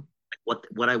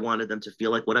 what I wanted them to feel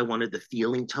like, what I wanted the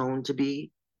feeling tone to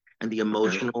be, and the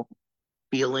emotional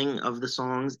feeling of the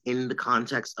songs in the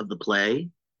context of the play.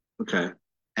 Okay.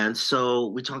 And so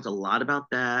we talked a lot about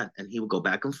that, and he would go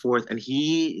back and forth. And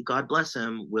he, God bless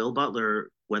him, Will Butler,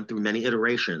 went through many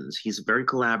iterations. He's very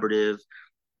collaborative.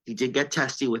 He did get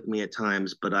testy with me at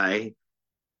times, but he,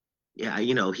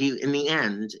 in the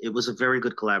end, it was a very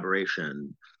good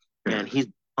collaboration, and he's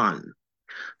fun.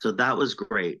 So that was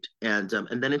great. And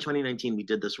then in 2019, we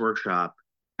did this workshop,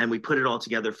 and we put it all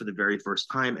together for the very first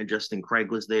time. And Justin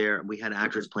Craig was there, and we had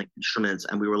actors playing instruments,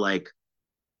 and we were like,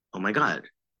 oh my God,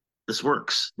 this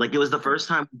works. Like, it was the first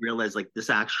time we realized like this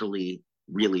actually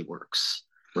really works.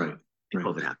 Right. and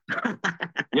COVID happened.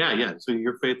 Yeah. So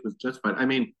your faith was justified. I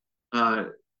mean, I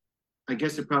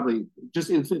guess it probably just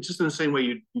it's just in the same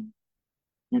way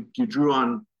you drew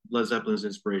on Led Zeppelin's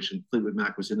inspiration. Fleetwood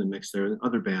Mac was in the mix there, and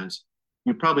other bands.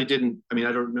 You probably didn't. I mean,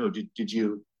 I don't know. Did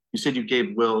you? You said you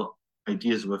gave Will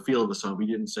ideas of a feel of a song, but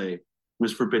you didn't say it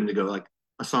was forbidden to go like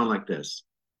a song like this,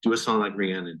 do a song like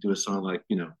Rhiannon, do a song like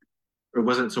or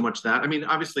wasn't so much that. I mean,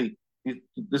 obviously,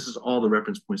 this is all the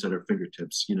reference points at our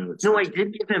fingertips. No, I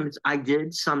did give him. I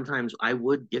did sometimes. I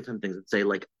would give him things that say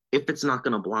like, if it's not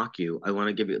going to block you, I want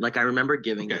to give you. Like I remember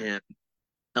giving him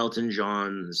Elton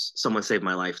John's "Someone Saved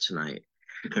My Life Tonight,"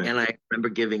 and I remember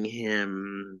giving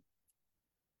him.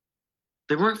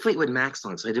 They weren't Fleetwood Mac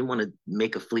songs. So I didn't want to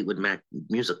make a Fleetwood Mac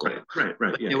musical. Right.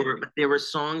 There were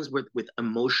songs with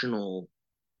emotional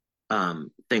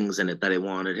things in it that I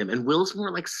wanted him. And Will's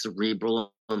more like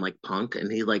cerebral and like punk,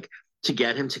 and he like to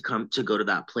get him to go to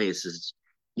that place is,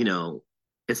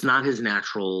 it's not his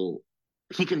natural.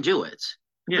 He can do it.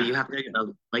 Yeah, but you have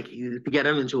to to get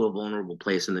him into a vulnerable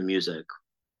place in the music.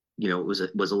 It was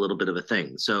a little bit of a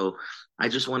thing. So I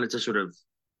just wanted to sort of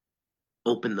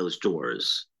open those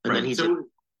doors. And then he did,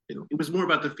 it was more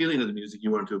about the feeling of the music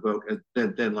you wanted to evoke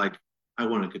than like, I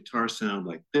want a guitar sound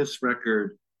like this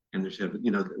record, and there's it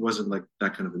wasn't like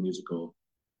that kind of a musical.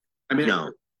 I mean,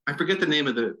 no. I forget the name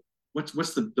of what's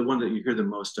the one that you hear the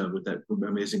most of with that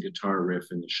amazing guitar riff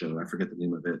in the show. I forget the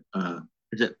name of it.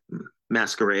 Is it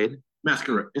Masquerade?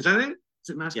 Masquerade. Is that it? Is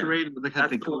it Masquerade? Yeah.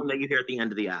 That's the one that you hear at the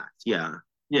end of the act. Yeah.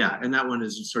 Yeah, and that one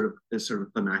is sort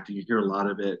of climactic. You hear a lot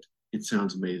of it. It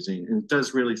sounds amazing, and it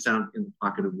does really sound in the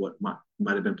pocket of what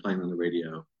might have been playing on the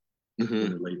radio in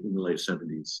the late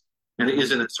 70s. And it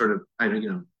isn't a sort of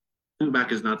Fleetwood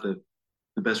Mac is not the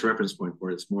best reference point for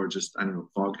it. It's more just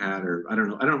Foghat or I don't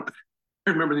know. I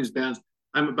remember these bands.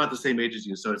 I'm about the same age as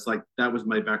you, so it's like that was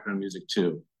my background music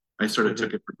too. I sort of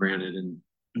took it for granted, and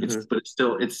it's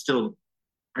still.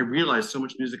 I realized so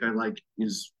much music I like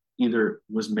is either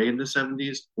was made in the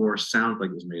 70s or sounds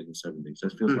like it was made in the 70s.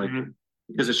 That feels like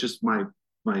because it's just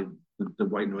the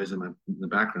white noise in the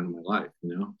background of my life,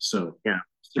 So yeah,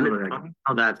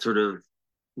 how that sort of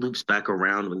loops back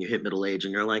around when you hit middle age,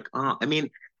 and you're like, oh, I mean,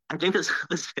 I think this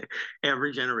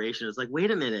every generation is like, wait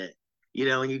a minute,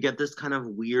 and you get this kind of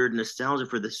weird nostalgia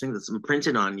for this thing that's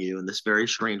imprinted on you in this very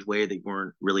strange way that you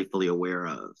weren't really fully aware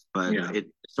of. But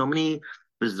so many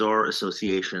bizarre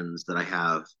associations that I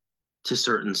have to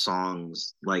certain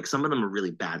songs. Like some of them are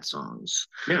really bad songs.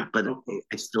 Yeah. But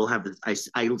I still have this,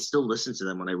 I still listen to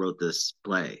them when I wrote this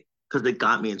play because they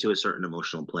got me into a certain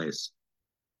emotional place.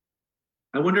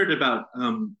 I wondered about,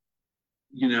 I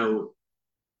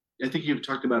think you've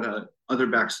talked about other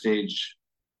backstage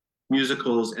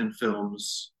musicals and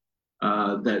films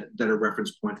that are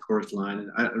reference point, chorus line.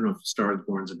 And I don't know if Star is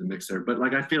Born's in the mix there, but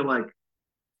like, I feel like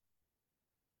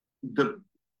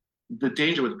the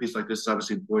danger with a piece like this is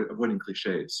obviously avoiding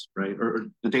cliches, right? Or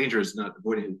the danger is not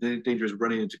avoiding, the danger is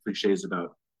running into cliches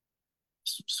about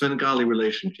Svengali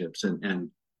relationships and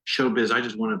showbiz. I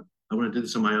want to do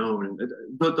this on my own. And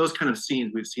those kind of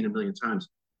scenes we've seen a million times.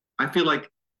 I feel like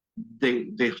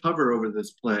they hover over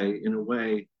this play in a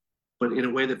way, but in a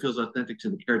way that feels authentic to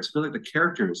the characters. I feel like the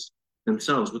characters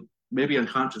themselves, maybe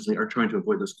unconsciously, are trying to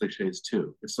avoid those cliches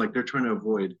too. It's like they're trying to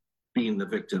avoid being the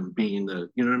victim, being the,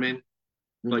 you know what I mean?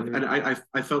 Like,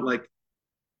 I felt like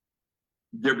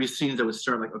there'd be scenes that would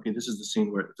start like, okay, this is the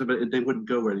scene where, but they wouldn't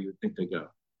go where you would think they go.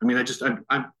 I mean, I'm just, it's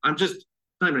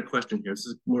not even a question here. This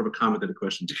is more of a comment than a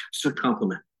question. Just a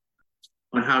compliment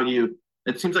on how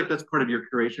it seems like that's part of your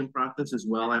curation process as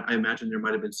well. I imagine there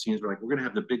might have been scenes where like, we're going to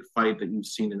have the big fight that you've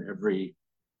seen in every,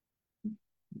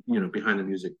 behind the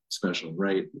music special,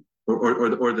 right?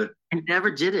 Or the. I never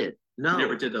did it. No, you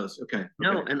never did those. Okay.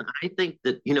 No, and I think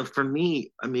that for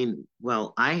me, I mean,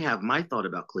 well, I have my thought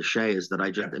about cliches that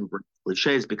I just embrace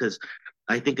cliches because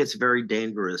I think it's very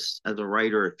dangerous as a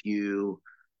writer if you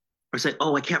are saying,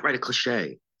 "Oh, I can't write a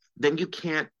cliche," then you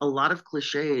can't. A lot of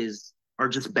cliches are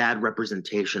just bad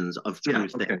representations of true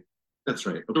things. Okay. That's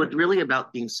right. Okay. So it's really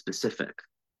about being specific.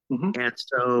 And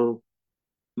so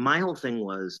my whole thing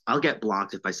was, I'll get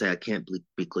blocked if I say I can't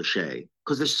be cliche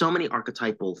because there's so many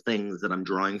archetypal things that I'm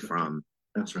drawing from.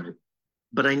 That's right.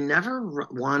 But I never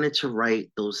wanted to write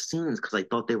those scenes because I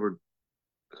thought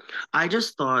I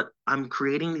just thought I'm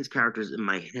creating these characters in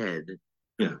my head.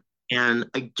 Yeah. And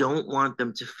I don't want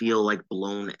them to feel like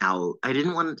blown out. I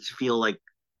didn't want it to feel like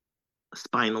a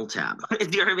Spinal Tap. Do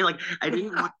you know what I mean? Like, I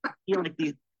didn't want to feel like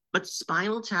these. But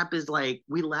Spinal Tap is like,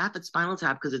 we laugh at Spinal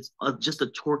Tap because it's just a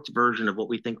torqued version of what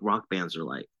we think rock bands are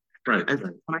like. Right. And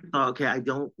I thought, okay, I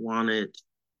don't want it.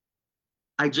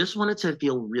 I just wanted to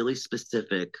feel really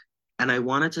specific and I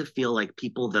wanted to feel like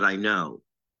people that I know,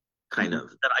 kind of,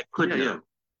 that I could know.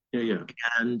 Yeah.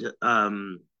 And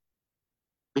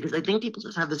because I think people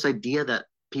just have this idea that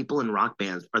people in rock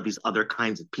bands are these other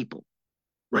kinds of people.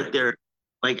 Like Right. they're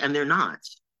like, and they're not.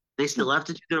 They still have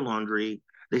to do their laundry.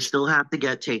 They still have to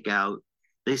get takeout.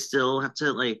 They still have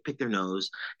to like pick their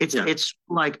nose. It's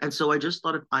like, and so I just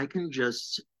thought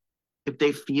if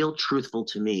they feel truthful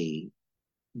to me,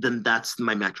 then that's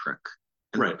my metric.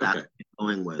 And Right. that's Okay. what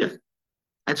I'm going with. Yeah.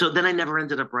 And so then I never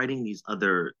ended up writing these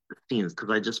other scenes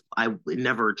because it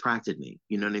never attracted me.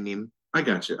 You know what I mean? I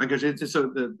got you. So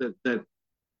that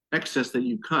excess that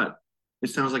you cut, it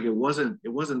sounds like it wasn't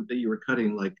that you were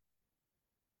cutting like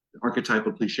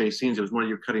archetypal cliche scenes. It was more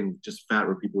you're cutting just fat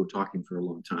where people were talking for a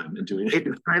long time and doing it.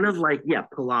 It's kind of like,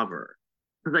 palaver.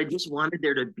 Because I just wanted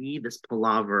there to be this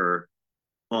palaver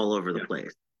all over the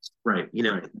place. Right. You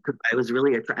know, right. because I was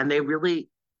really,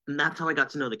 and that's how I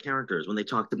got to know the characters when they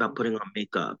talked about putting on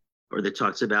makeup, or they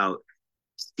talked about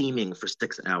steaming for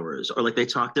 6 hours, or like they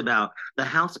talked about the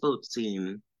houseboat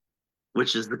scene,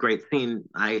 which is the great scene.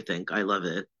 I think I love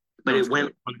it, but it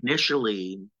went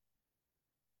initially.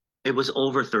 It was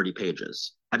over 30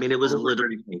 pages. I mean, it was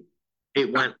literally.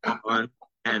 It went on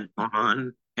and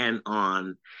on and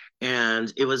on,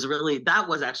 and it was really that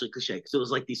was actually cliche because it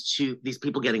was like these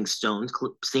people getting stoned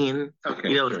scene. Okay,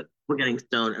 you know, sure. we're getting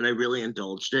stoned, and I really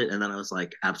indulged it, and then I was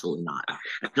like, absolutely not.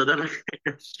 So then,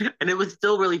 and it was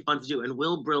still really fun to do. And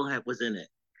Will Brill was in it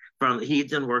he'd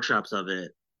done workshops of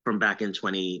it from back in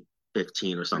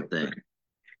 2015 or something. Right.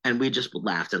 And we just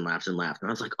laughed and laughed and laughed. And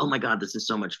I was like, oh my God, this is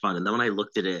so much fun. And then when I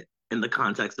looked at it in the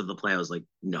context of the play, I was like,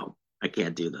 no, I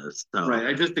can't do this. So. Right.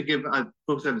 I just to give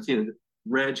folks haven't seen it,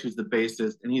 Reg, who's the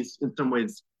bassist, and he's in some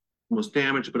ways most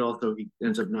damaged, but also he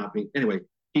ends up not being. Anyway,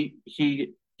 he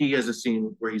has a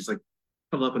scene where he's like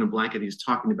curled up in a blanket. He's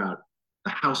talking about the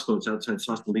houseboats outside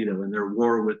Sausalito and their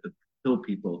war with the hill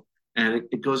people. And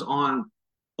it goes on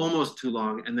almost too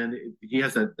long. And then he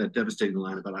has that devastating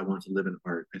line about, I want to live in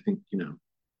art. I think,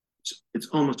 it's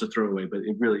almost a throwaway, but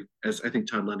it really, as I think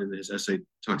Todd London in his essay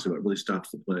talks about, really stops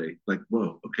the play. Like,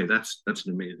 whoa, okay, that's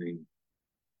an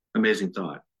amazing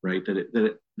thought, right? That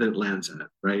it lands at,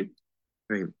 right?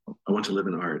 Right. I want to live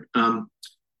in art.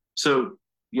 So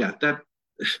yeah,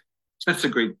 that's a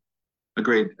great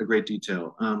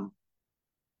detail.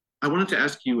 I wanted to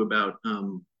ask you about,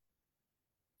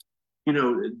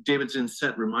 David Zinn's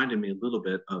set reminded me a little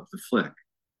bit of The Flick.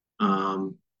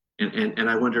 And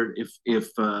I wondered if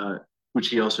which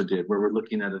he also did, where we're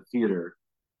looking at a theater.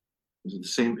 Is it the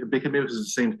same? Maybe it was the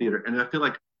same theater. And I feel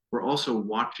like we're also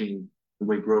watching the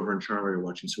way Grover and Charlie are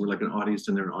watching. So we're like an audience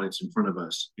and they're an audience in front of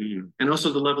us. Mm-hmm. And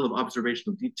also the level of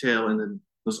observational detail and then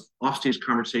those offstage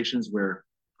conversations where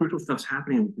crucial stuff's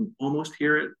happening and we can almost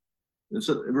hear it. And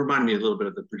so it reminded me a little bit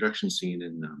of the production scene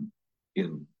in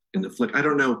The Flick. I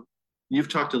don't know. You've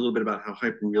talked a little bit about how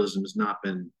hyperrealism has not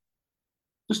been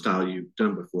the style you've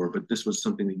done before, but this was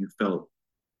something that you felt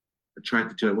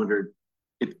attracted to. I wondered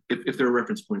if there are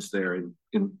reference points there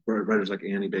in writers like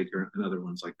Annie Baker and other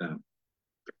ones like that.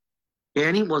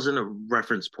 Annie wasn't a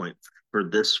reference point for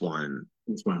this one.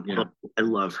 This one, yeah. I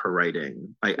love her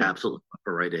writing. I absolutely love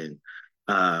her writing,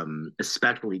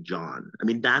 especially John. I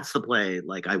mean, that's the play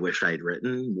like I wish I had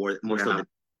written more so than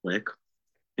Flick.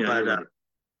 Yeah, but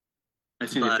I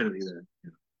see the affinity there.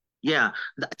 Yeah,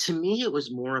 to me, it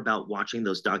was more about watching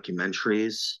those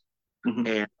documentaries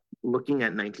and looking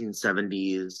at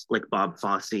 1970s, like Bob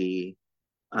Fosse, the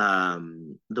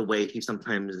way he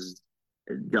sometimes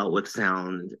dealt with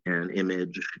sound and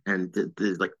image, and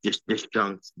there's like just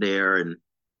disjuncts there, and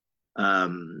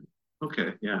Alan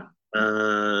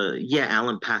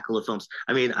Pakula films.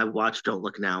 I mean, I watched Don't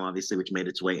Look Now, obviously, which made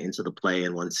its way into the play.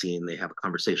 In one scene, they have a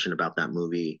conversation about that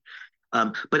movie.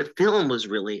 But film was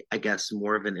really, I guess,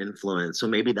 more of an influence. So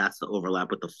maybe that's the overlap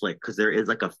with The Flick, because there is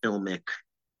like a filmic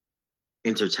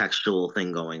intertextual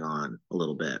thing going on a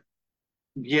little bit.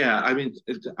 Yeah, I mean,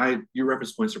 your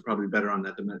reference points are probably better on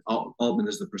that than Altman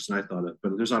is the person I thought of,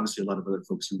 but there's obviously a lot of other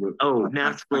folks who wrote. Oh,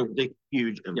 Nashville's a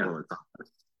huge influence on us.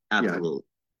 Absolutely.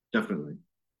 Yeah, definitely.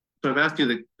 So I've asked you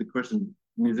the question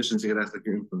musicians get asked like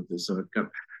your influences. So I've got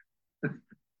what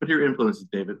are your influences,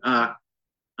 David? I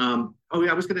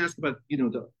was going to ask about,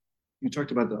 you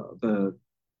talked about the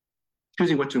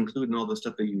choosing what to include and all the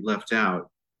stuff that you left out.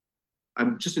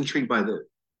 I'm just intrigued by the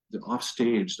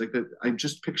offstage, I'm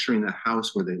just picturing the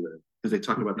house where they live, because they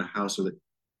talk about the house where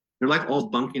they're like all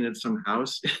bunking at some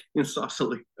house in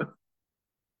Sausalito.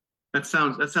 That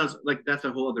sounds like that's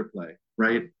a whole other play,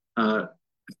 right? I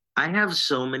have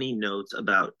so many notes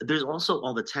about. There's also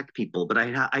all the tech people, but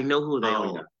I know who they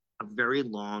all are. A very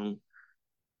long.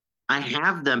 I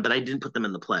have them, but I didn't put them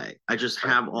in the play. I just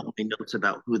have all my notes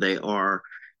about who they are,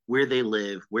 where they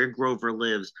live, where Grover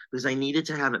lives, because I needed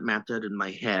to have it mapped out in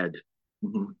my head,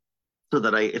 so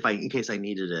that in case I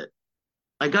needed it.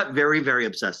 I got very, very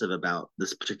obsessive about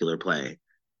this particular play,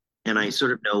 and I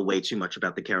sort of know way too much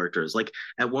about the characters. Like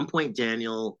at one point,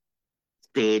 Daniel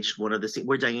staged one of the scenes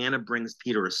where Diana brings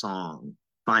Peter a song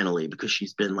finally, because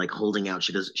she's been like holding out.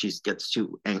 She gets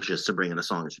too anxious to bring in a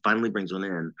song. She finally brings one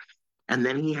in, and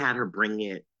then he had her bring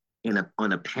it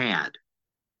on a pad,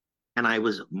 and I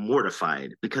was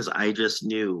mortified because I just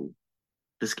knew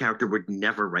this character would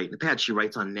never write in a pad. She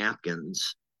writes on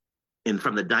napkins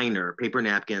from the diner, paper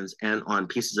napkins, and on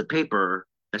pieces of paper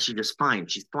that she just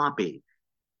finds. She's sloppy.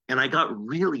 And I got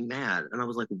really mad, and I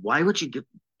was like, why would you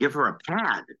give her a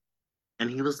pad? And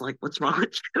he was like, what's wrong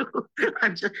with you?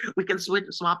 We can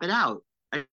swap it out.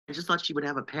 I just thought she would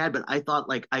have a pad, but I thought,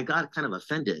 like, I got kind of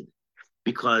offended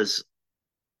because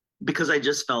I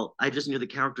just knew the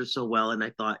character so well, and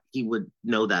I thought he would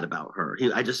know that about her.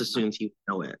 I just assumed he would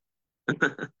know it.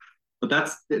 But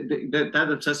that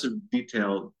obsessive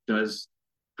detail does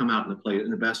come out in the play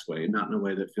in the best way, not in a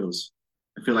way that feels.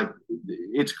 I feel like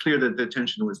it's clear that the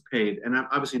attention was paid, and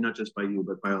obviously not just by you,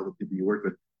 but by all the people you worked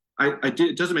with.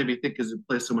 It doesn't make me think, because it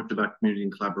plays so much about community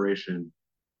and collaboration.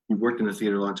 You worked in the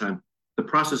theater a long time. The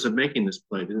process of making this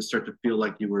play, did it start to feel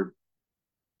like you were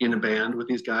in a band with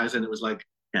these guys, and it was like,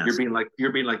 yes, you're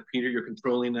being like Peter, you're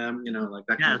controlling them, like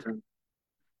that kind of thing?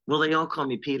 Well, they all call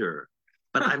me Peter,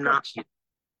 but I'm not.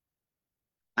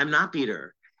 I'm not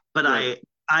Peter, but yeah.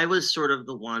 I was sort of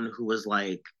the one who was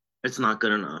like, it's not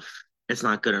good enough. It's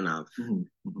not good enough,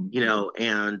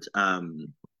 and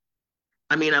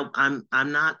I mean,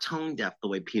 I'm not tone deaf the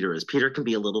way Peter is. Peter can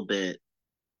be a little bit.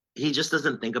 He just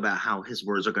doesn't think about how his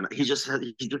words are gonna. He's just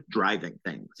driving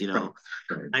things,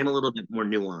 Right. I'm a little bit more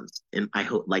nuanced, and I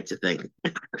like to think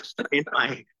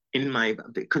in my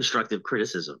constructive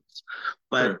criticisms,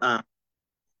 but sure.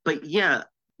 But yeah,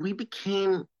 we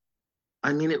became.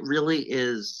 I mean, it really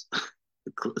is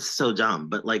so dumb,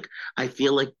 but like, I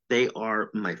feel like they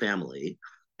are my family,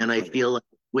 and I feel like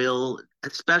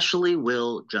especially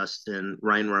Will, Justin,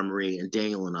 Ryan Rummery, and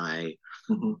Daniel and I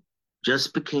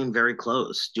just became very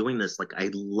close doing this. Like,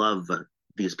 I love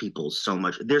these people so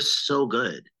much. They're so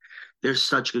good. They're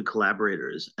such good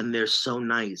collaborators, and they're so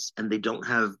nice, and they don't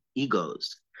have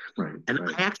egos. Right. And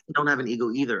right. I actually don't have an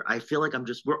ego either. I feel like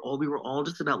we were all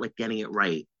just about like getting it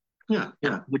right. Yeah.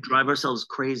 We drive ourselves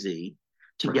crazy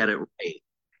to get it right.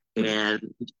 And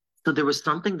so there was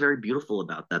something very beautiful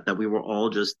about that we were all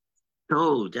just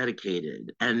so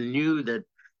dedicated and knew that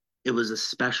it was a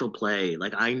special play.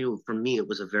 Like, I knew for me, it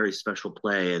was a very special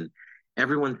play, and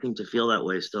everyone seemed to feel that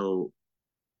way. So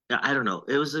I don't know.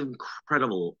 It was an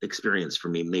incredible experience for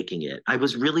me making it. I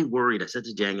was really worried. I said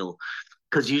to Daniel,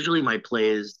 because usually my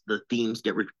plays, the themes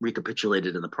get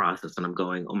recapitulated in the process, and I'm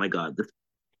going, oh my God,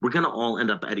 we're going to all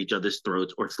end up at each other's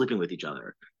throats or sleeping with each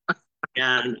other.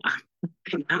 And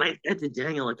I said to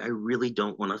Daniel, like, I really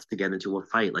don't want us to get into a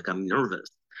fight. Like, I'm nervous.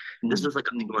 This was like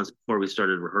a few months before we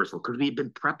started rehearsal, because we'd been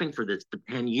prepping for this for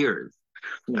 10 years.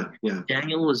 Yeah.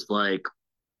 Daniel was like,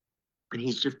 and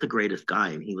he's just the greatest guy.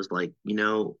 And he was like,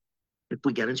 if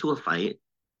we get into a fight,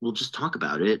 we'll just talk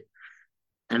about it,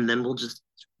 and then we'll just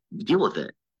deal with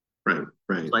it. Right.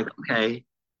 Like, okay.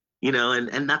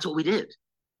 And that's what we did.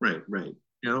 Right.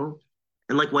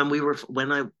 And like when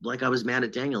I was mad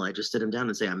at Daniel, I just sit him down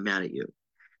and say, I'm mad at you.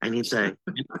 And he'd say,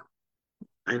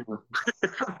 I know.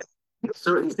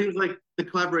 So it seems like the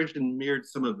collaboration mirrored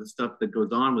some of the stuff that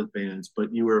goes on with bands,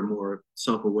 but you were a more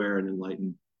self-aware and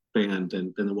enlightened band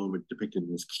than the one we depicted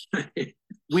in this play.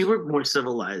 We were more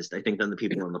civilized, I think, than the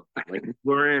people on the play. Like, we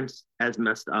weren't as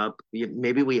messed up.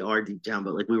 Maybe we are deep down,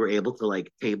 but like, we were able to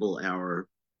like table our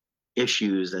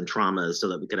issues and traumas so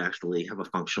that we could actually have a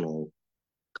functional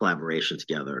collaboration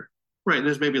together. Right. And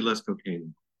there's maybe less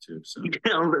cocaine too. So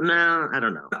no, I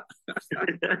don't know.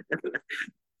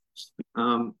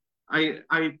 I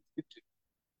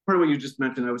part of what you just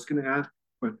mentioned, I was going to ask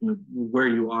a question of where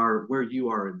you are in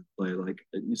the play. Like,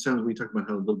 you sound, we talked about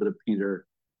how a little bit of Peter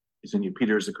is in you.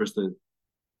 Peter is, of course, the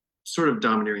sort of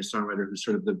domineering songwriter who's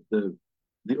sort of the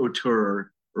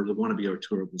auteur, or the wannabe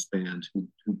auteur of this band, who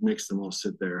makes them all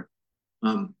sit there.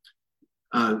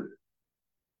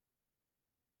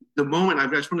 The moment I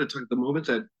just want to talk, the moment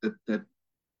that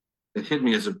hit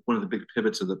me as one of the big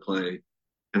pivots of the play,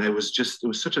 and it was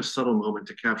such a subtle moment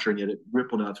to capture, and yet it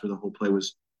rippled out through the whole play,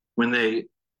 was when they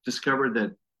discovered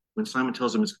that when Simon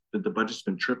tells them that the budget's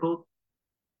been tripled,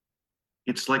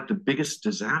 it's like the biggest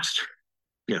disaster.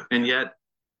 Yeah. And yet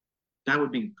that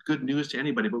would be good news to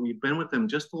anybody, but we've been with them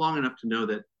just long enough to know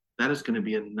that that is going to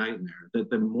be a nightmare. That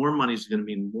the more money is going to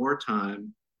mean more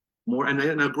time, more. And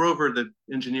now Grover, the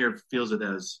engineer, feels it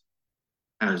as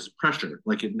pressure.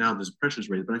 Like now there's pressure's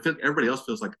raised, but I feel like everybody else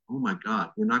feels like, oh my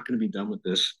God, we're not going to be done with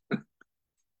this.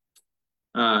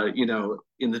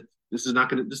 This is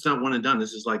not one and done.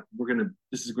 This is like we're gonna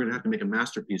have to make a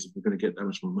masterpiece if we're gonna get that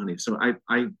much more money. So I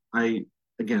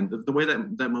again, the way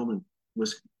that moment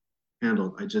was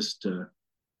handled, I just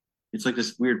it's like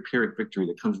this weird Pyrrhic victory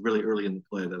that comes really early in the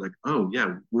play. That like, oh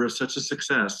yeah, we're such a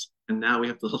success, and now we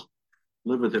have to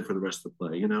live with it for the rest of the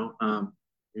play.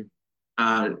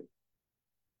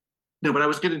 No, but I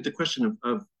was getting to the question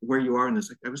of where you are in this.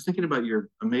 Like, I was thinking about your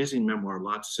amazing memoir,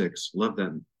 Lot 6. Love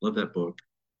that book.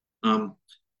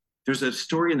 There's a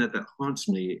story in that haunts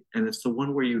me, and it's the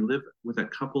one where you live with a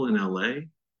couple in LA,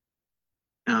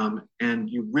 and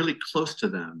you're really close to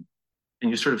them,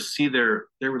 and you sort of see their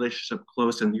relationship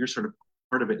close, and you're sort of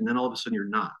part of it, and then all of a sudden you're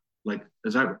not. Like,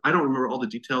 as I don't remember all the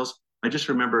details. I just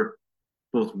remember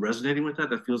both resonating with that.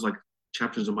 That feels like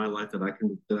chapters of my life that I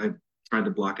tried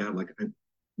to block out. Like I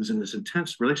was in this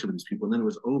intense relationship with these people, and then it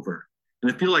was over.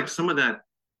 And I feel like some of that,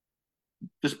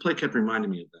 this play kept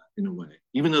reminding me of that in a way,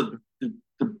 even though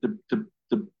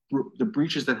the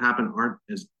breaches that happen aren't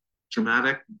as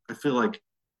dramatic. I feel like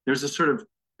there's a sort of,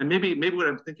 and maybe what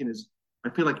I'm thinking is, I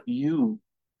feel like you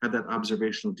have that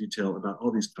observational detail about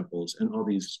all these couples and all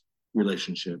these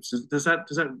relationships. Does that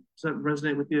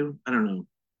resonate with you? I don't know.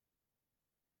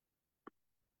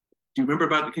 Do you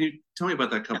remember can you tell me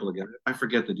about that couple again? I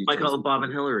forget the details. I call it Bob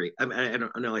and Hillary. I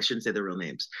don't know. I shouldn't say their real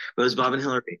names, but it was Bob and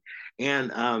Hillary.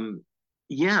 And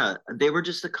yeah, they were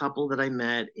just a couple that I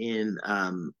met in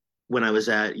when I was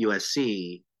at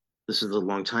USC. This was a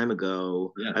long time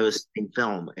ago. Yeah. I was in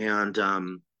film, and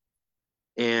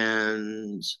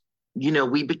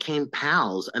we became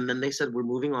pals. And then they said, we're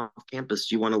moving off campus.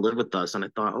 Do you want to live with us? And I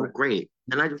thought, oh, great.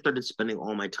 Then I just started spending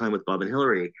all my time with Bob and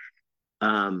Hillary.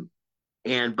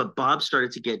 But Bob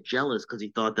started to get jealous because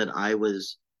he thought that I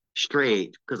was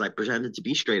straight, because I pretended to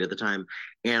be straight at the time,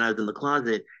 and I was in the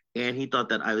closet, and he thought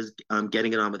that I was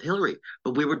getting it on with Hillary,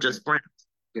 but we were just friends.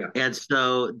 Yeah. And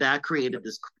so that created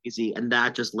this crazy, and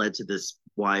that just led to this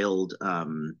wild,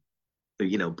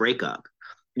 breakup.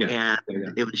 Yeah.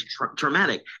 And it was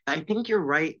traumatic. I think you're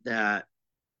right that,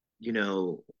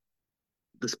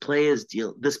 this play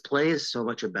is so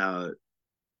much about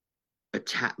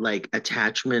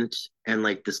attachment, and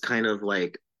like this kind of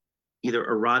like either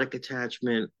erotic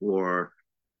attachment or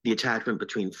the attachment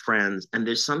between friends, and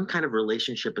there's some kind of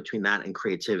relationship between that and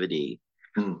creativity.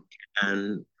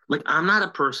 And like, I'm not a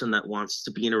person that wants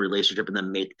to be in a relationship and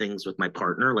then make things with my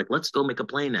partner, like, let's go make a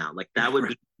play now, like that would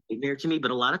be nightmare to me.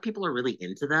 But a lot of people are really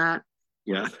into that.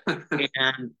 Yeah.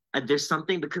 And there's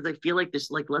something, because I feel like this,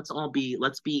 like, let's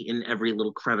be in every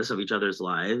little crevice of each other's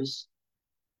lives.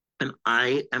 And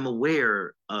I am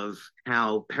aware of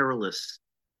how perilous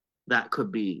that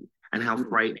could be and how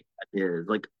frightening that is.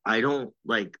 Like, I don't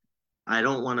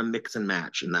want to mix and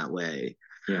match in that way.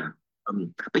 Yeah.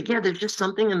 But yeah, there's just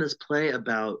something in this play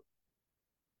about,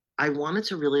 I wanted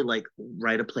to really like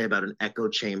write a play about an echo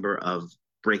chamber of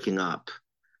breaking up,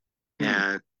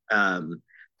 and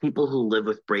people who live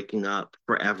with breaking up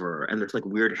forever. And there's like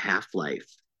weird half-life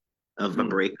of a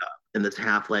breakup, and this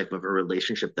half-life of a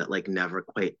relationship that like never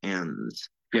quite ends.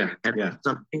 Yeah. And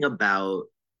something about,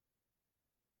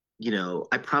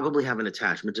 I probably have an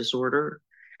attachment disorder.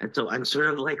 And so I'm sort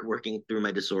of like working through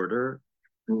my disorder.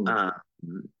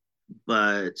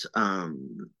 But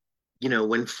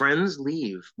when friends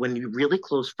leave, when you really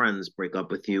close friends break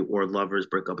up with you, or lovers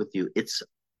break up with you,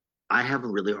 I have a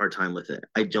really hard time with it.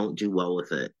 I don't do well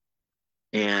with it.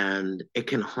 And it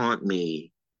can haunt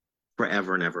me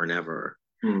forever and ever and ever.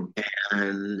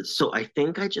 And so I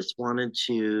think I just wanted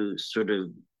to sort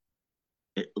of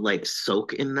like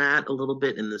soak in that a little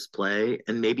bit in this play.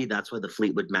 And maybe that's why the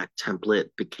Fleetwood Mac template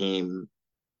became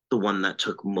the one that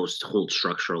took most hold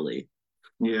structurally.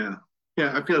 Yeah.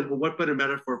 Yeah. I feel like, well, what better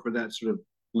metaphor for that sort of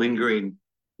lingering,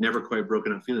 never quite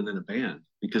broken up feeling than a band?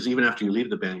 Because even after you leave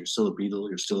the band, you're still a Beatle.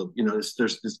 You're still,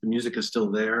 the music is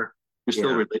still there. You're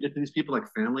still related to these people like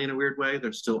family in a weird way.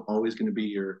 They're still always going to be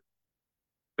your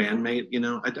bandmate.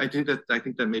 I think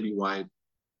that may be why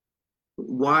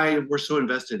we're so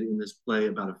invested in this play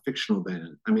about a fictional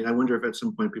band. I mean, I wonder if at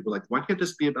some point people are like, why can't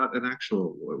this be about an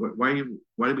actual? Why do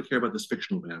we care about this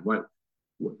fictional band?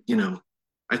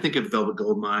 I think of Velvet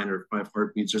Goldmine or Five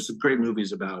Heartbeats. There's some great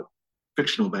movies about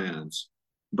fictional bands,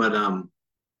 but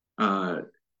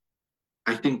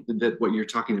I think that what you're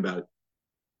talking about,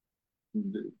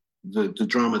 the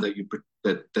drama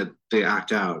that they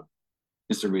act out,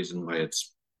 is the reason why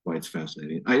it's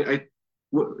fascinating. In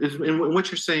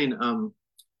what you're saying,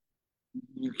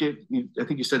 I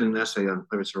think you said in an essay on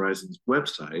Playwrights Horizon's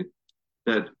website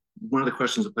that one of the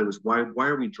questions of play was why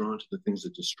are we drawn to the things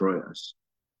that destroy us?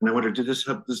 And I wonder, did this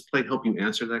play help you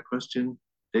answer that question,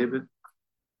 David?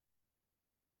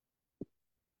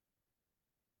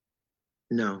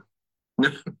 No.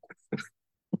 Because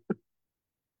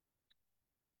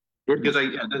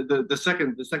the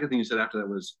second thing you said after that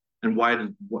was, and why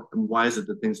is it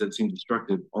that things that seem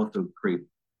destructive also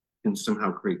can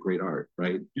somehow create great art,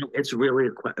 right? It's really,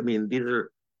 I mean,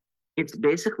 it's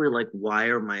basically like, why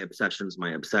are my obsessions,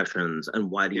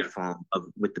 and why do you fall in love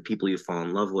with the people you fall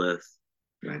in love with?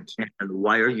 Right. And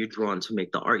why are you drawn to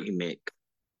make the art you make?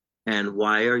 And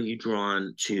why are you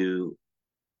drawn to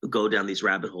go down these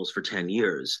rabbit holes for 10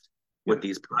 years with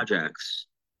these projects?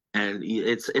 And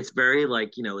it's very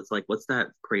like, it's like, what's that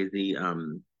crazy,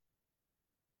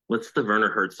 what's the Werner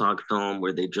Herzog film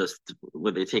where they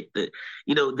take this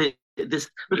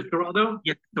Toronto?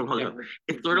 Yeah, Toronto. Yeah.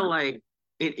 It's sort of like,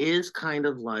 it is kind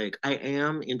of like, I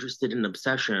am interested in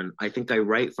obsession. I think I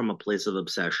write from a place of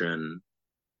obsession.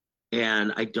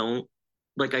 And I don't,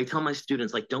 like, I tell my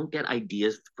students, like, don't get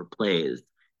ideas for plays.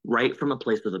 Write from a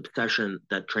place of obsession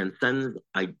that transcends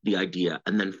the idea,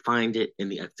 and then find it in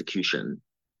the execution.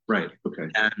 Right. Okay.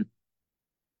 And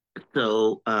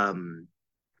so,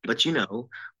 but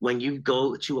when you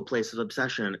go to a place of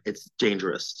obsession, it's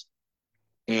dangerous,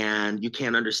 and you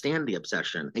can't understand the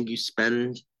obsession, and you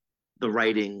spend the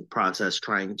writing process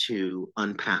trying to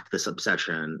unpack this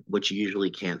obsession, which you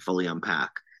usually can't fully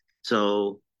unpack.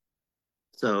 So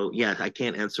yeah, I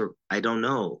can't answer. I don't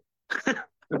know.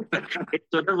 It's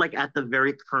sort of like at the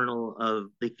very kernel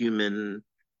of the human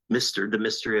the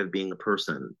mystery of being a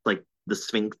person, like the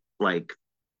Sphinx, like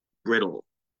riddle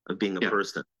of being a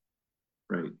person.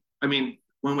 Right. I mean,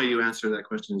 one way you answer that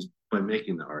question is by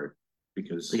making the art,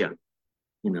 because it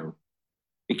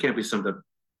can't be summed up.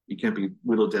 You can't be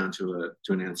whittled down to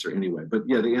an answer anyway. But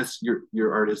yeah, the answer,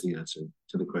 your art is the answer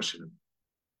to the question of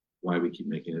why we keep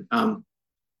making it.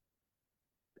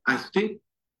 I think,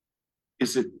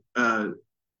 is it the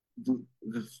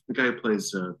guy who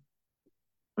plays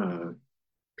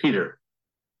Peter?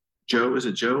 Joe? Is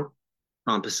it Joe?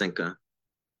 Tom Pasinka.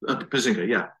 Pasinka,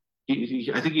 yeah.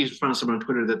 I think he's found someone on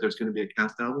Twitter that there's going to be a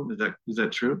cast album. Is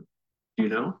that true? Do you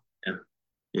know?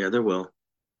 Yeah, there will.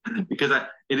 Because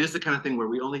it is the kind of thing where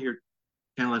we only hear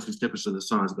tantalizing snippets of the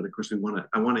songs, but of course I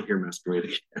want to hear Masquerade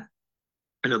again.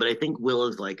 I know, but I think Will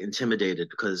is like intimidated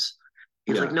because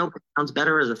he's like, no, it sounds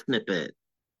better as a snippet.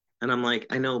 And I'm like,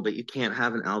 I know, but you can't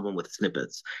have an album with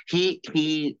snippets.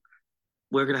 We're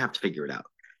gonna have to figure it out.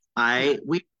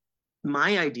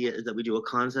 My idea is that we do a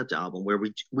concept album where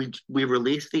we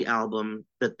release the album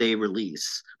that they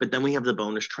release, but then we have the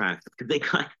bonus tracks because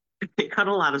they cut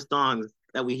a lot of songs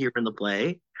that we hear in the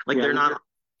play. Like they're not on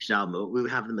the album. We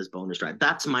have them as bonus track.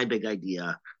 That's my big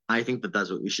idea. I think that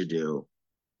that's what we should do,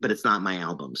 but it's not my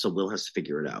album, so Will has to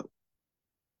figure it out.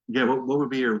 Yeah, what would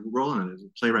be your role on it? As a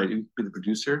playwright, you'd be the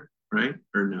producer, right?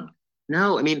 Or no?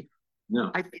 No, I mean,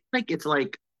 no. I feel like it's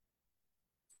like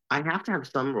I have to have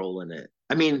some role in it.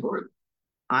 I mean,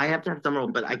 I have to have some role,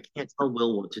 but I can't tell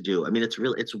Will what to do. I mean, it's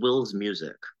Will's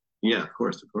music. Yeah, of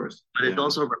course. But it's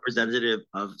also representative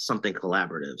of something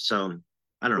collaborative. So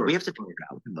I don't know. We have to figure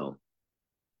it out, though.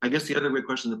 I guess the other great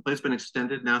question, the play's been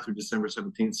extended now through December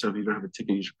 17th. So if you don't have a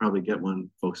ticket, you should probably get one,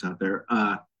 folks out there.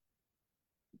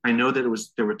 I know that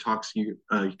there were talks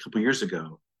a couple years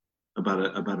ago about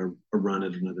a run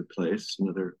at another place,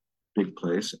 another big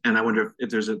place. And I wonder if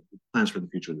there's plans for the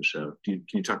future of the show. Can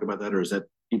you talk about that, or is that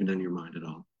even in your mind at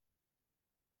all?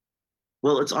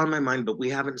 Well, it's on my mind, but we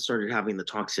haven't started having the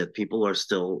talks yet. People are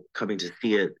still coming to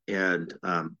see it, and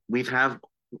we've have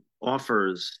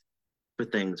offers for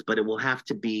things, but it will have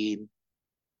to be.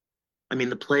 I mean,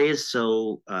 the play is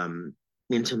so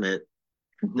intimate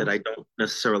that I don't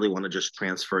necessarily want to just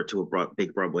transfer it to a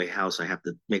big Broadway house. I have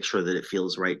to make sure that it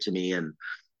feels right to me, and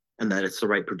that it's the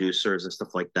right producers and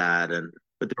stuff like that.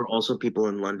 But there are also people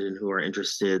in London who are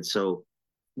interested, so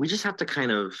we just have to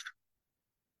kind of.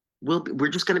 We're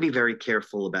just going to be very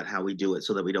careful about how we do it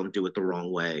so that we don't do it the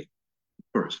wrong way.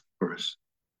 Of course.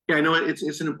 Yeah, I know it's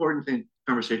an important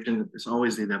conversation. It's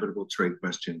always the inevitable trade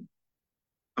question.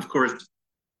 Of course,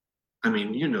 I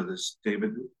mean, you know this,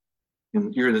 David.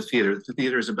 You're in the theater. The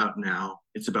theater is about now.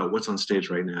 It's about what's on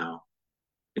stage right now.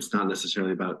 It's not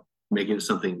necessarily about making it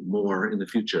something more in the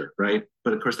future, right?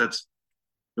 But of course,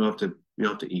 you have to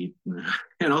eat,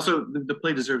 and also the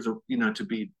play deserves to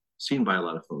be seen by a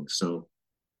lot of folks. So.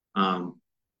 And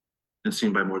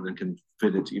seen by more than can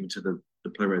fit into even to the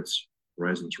Playwrights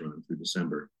Horizons run through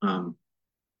December.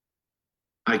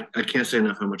 I can't say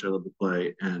enough how much I love the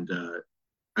play, and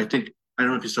I think I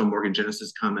don't know if you saw Morgan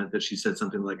Genesis' comment that she said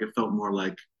something like, it felt more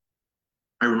like,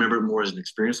 I remember it more as an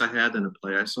experience I had than a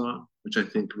play I saw, which I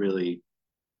think really,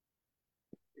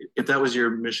 if that was your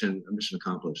mission, a mission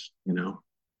accomplished, you know?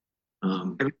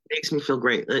 It makes me feel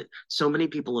great. So many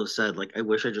people have said, like, I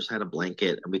wish I just had a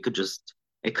blanket and it could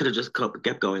have just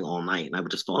kept going all night and I would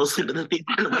just fall asleep at the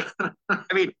theater.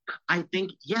 I mean, I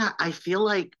think, yeah, I feel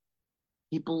like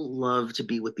people love to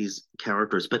be with these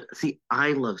characters, but see,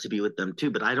 I love to be with them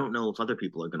too, but I don't know if other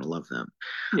people are going to love them.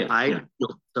 I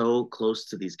feel so close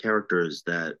to these characters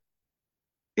that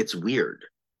it's weird.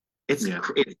 It's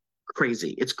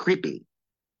crazy. It's creepy.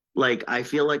 Like, I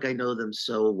feel like I know them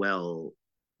so well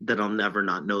that I'll never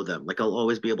not know them. Like, I'll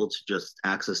always be able to just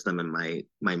access them in my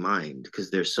mind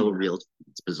because they're so real.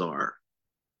 It's bizarre.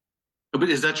 But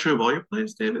is that true of all your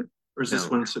plays, David? Or is this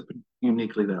one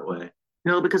uniquely that way?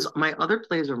 No, because my other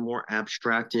plays are more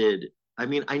abstracted. I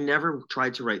mean, I never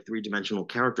tried to write three-dimensional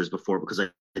characters before because I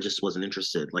just wasn't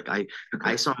interested. Like, I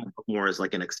saw myself more as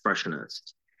like an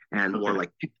expressionist and more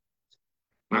like,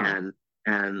 and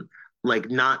like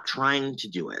not trying to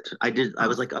do it. I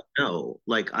was like, oh no,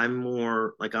 like I'm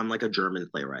like a German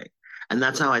playwright. And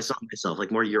that's how I saw myself,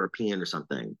 like more European or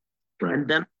something. Right.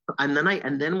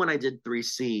 And then when I did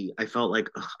 3C, I felt like,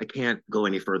 I can't go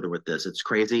any further with this. It's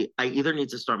crazy. I either need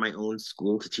to start my own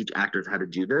school to teach actors how to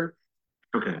do this,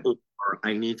 or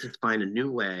I need to find a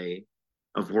new way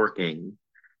of working,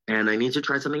 and I need to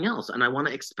try something else, and I want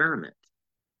to experiment,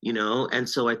 you know? And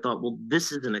so I thought, well,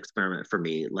 this is an experiment for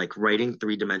me, like writing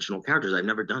three-dimensional characters. I've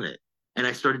never done it. And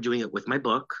I started doing it with my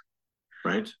book.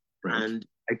 Right. And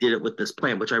I did it with this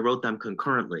play, which I wrote them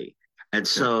concurrently. And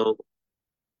so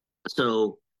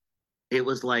it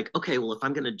was like, okay, well, if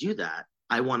I'm going to do that,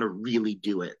 I want to really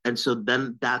do it. And so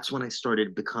then that's when I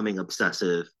started becoming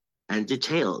obsessive and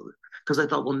detailed, because I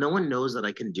thought, well, no one knows that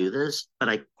I can do this, but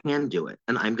I can do it.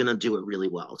 And I'm going to do it really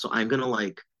well. So I'm going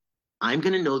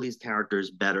to know these characters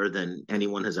better than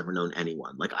anyone has ever known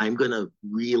anyone. Like, I'm going to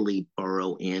really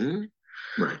burrow in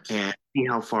and see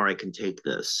how far I can take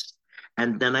this.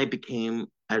 And then I became,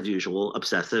 as usual,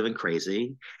 obsessive and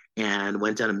crazy, and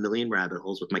went down a million rabbit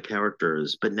holes with my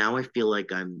characters. But now I feel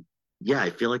like I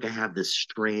feel like I have this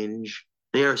strange,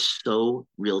 they are so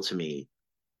real to me.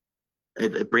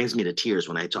 It brings me to tears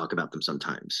when I talk about them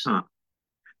sometimes.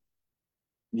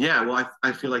 Yeah, well,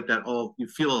 I feel like you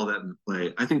feel all that in the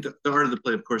play. I think the art of the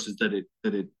play, of course, is that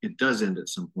it does end at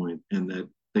some point, and that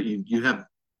you have,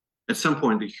 at some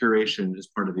point, the curation is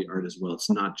part of the art as well. It's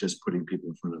not just putting people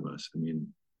in front of us. I mean,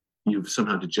 you've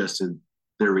somehow digested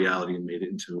their reality and made it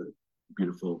into a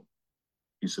beautiful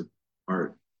piece of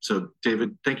art. So,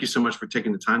 David, thank you so much for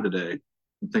taking the time today,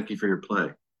 and thank you for your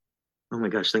play. Oh my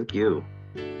gosh, thank you.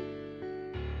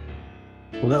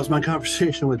 Well, that was my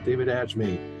conversation with David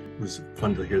Adjmi. It was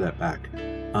fun to hear that back.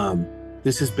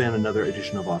 This has been another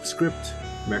edition of Offscript,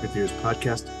 American Theater's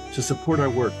podcast. To support our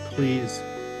work, please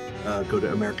go to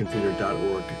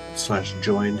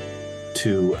americantheater.org/join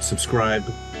to subscribe,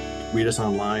 read us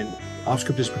online.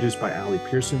 Offscript is produced by Allie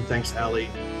Pearson. Thanks, Allie.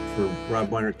 For Rob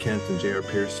Weiner-Kent and J.R.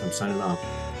 Pierce, I'm signing off.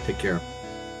 Take care.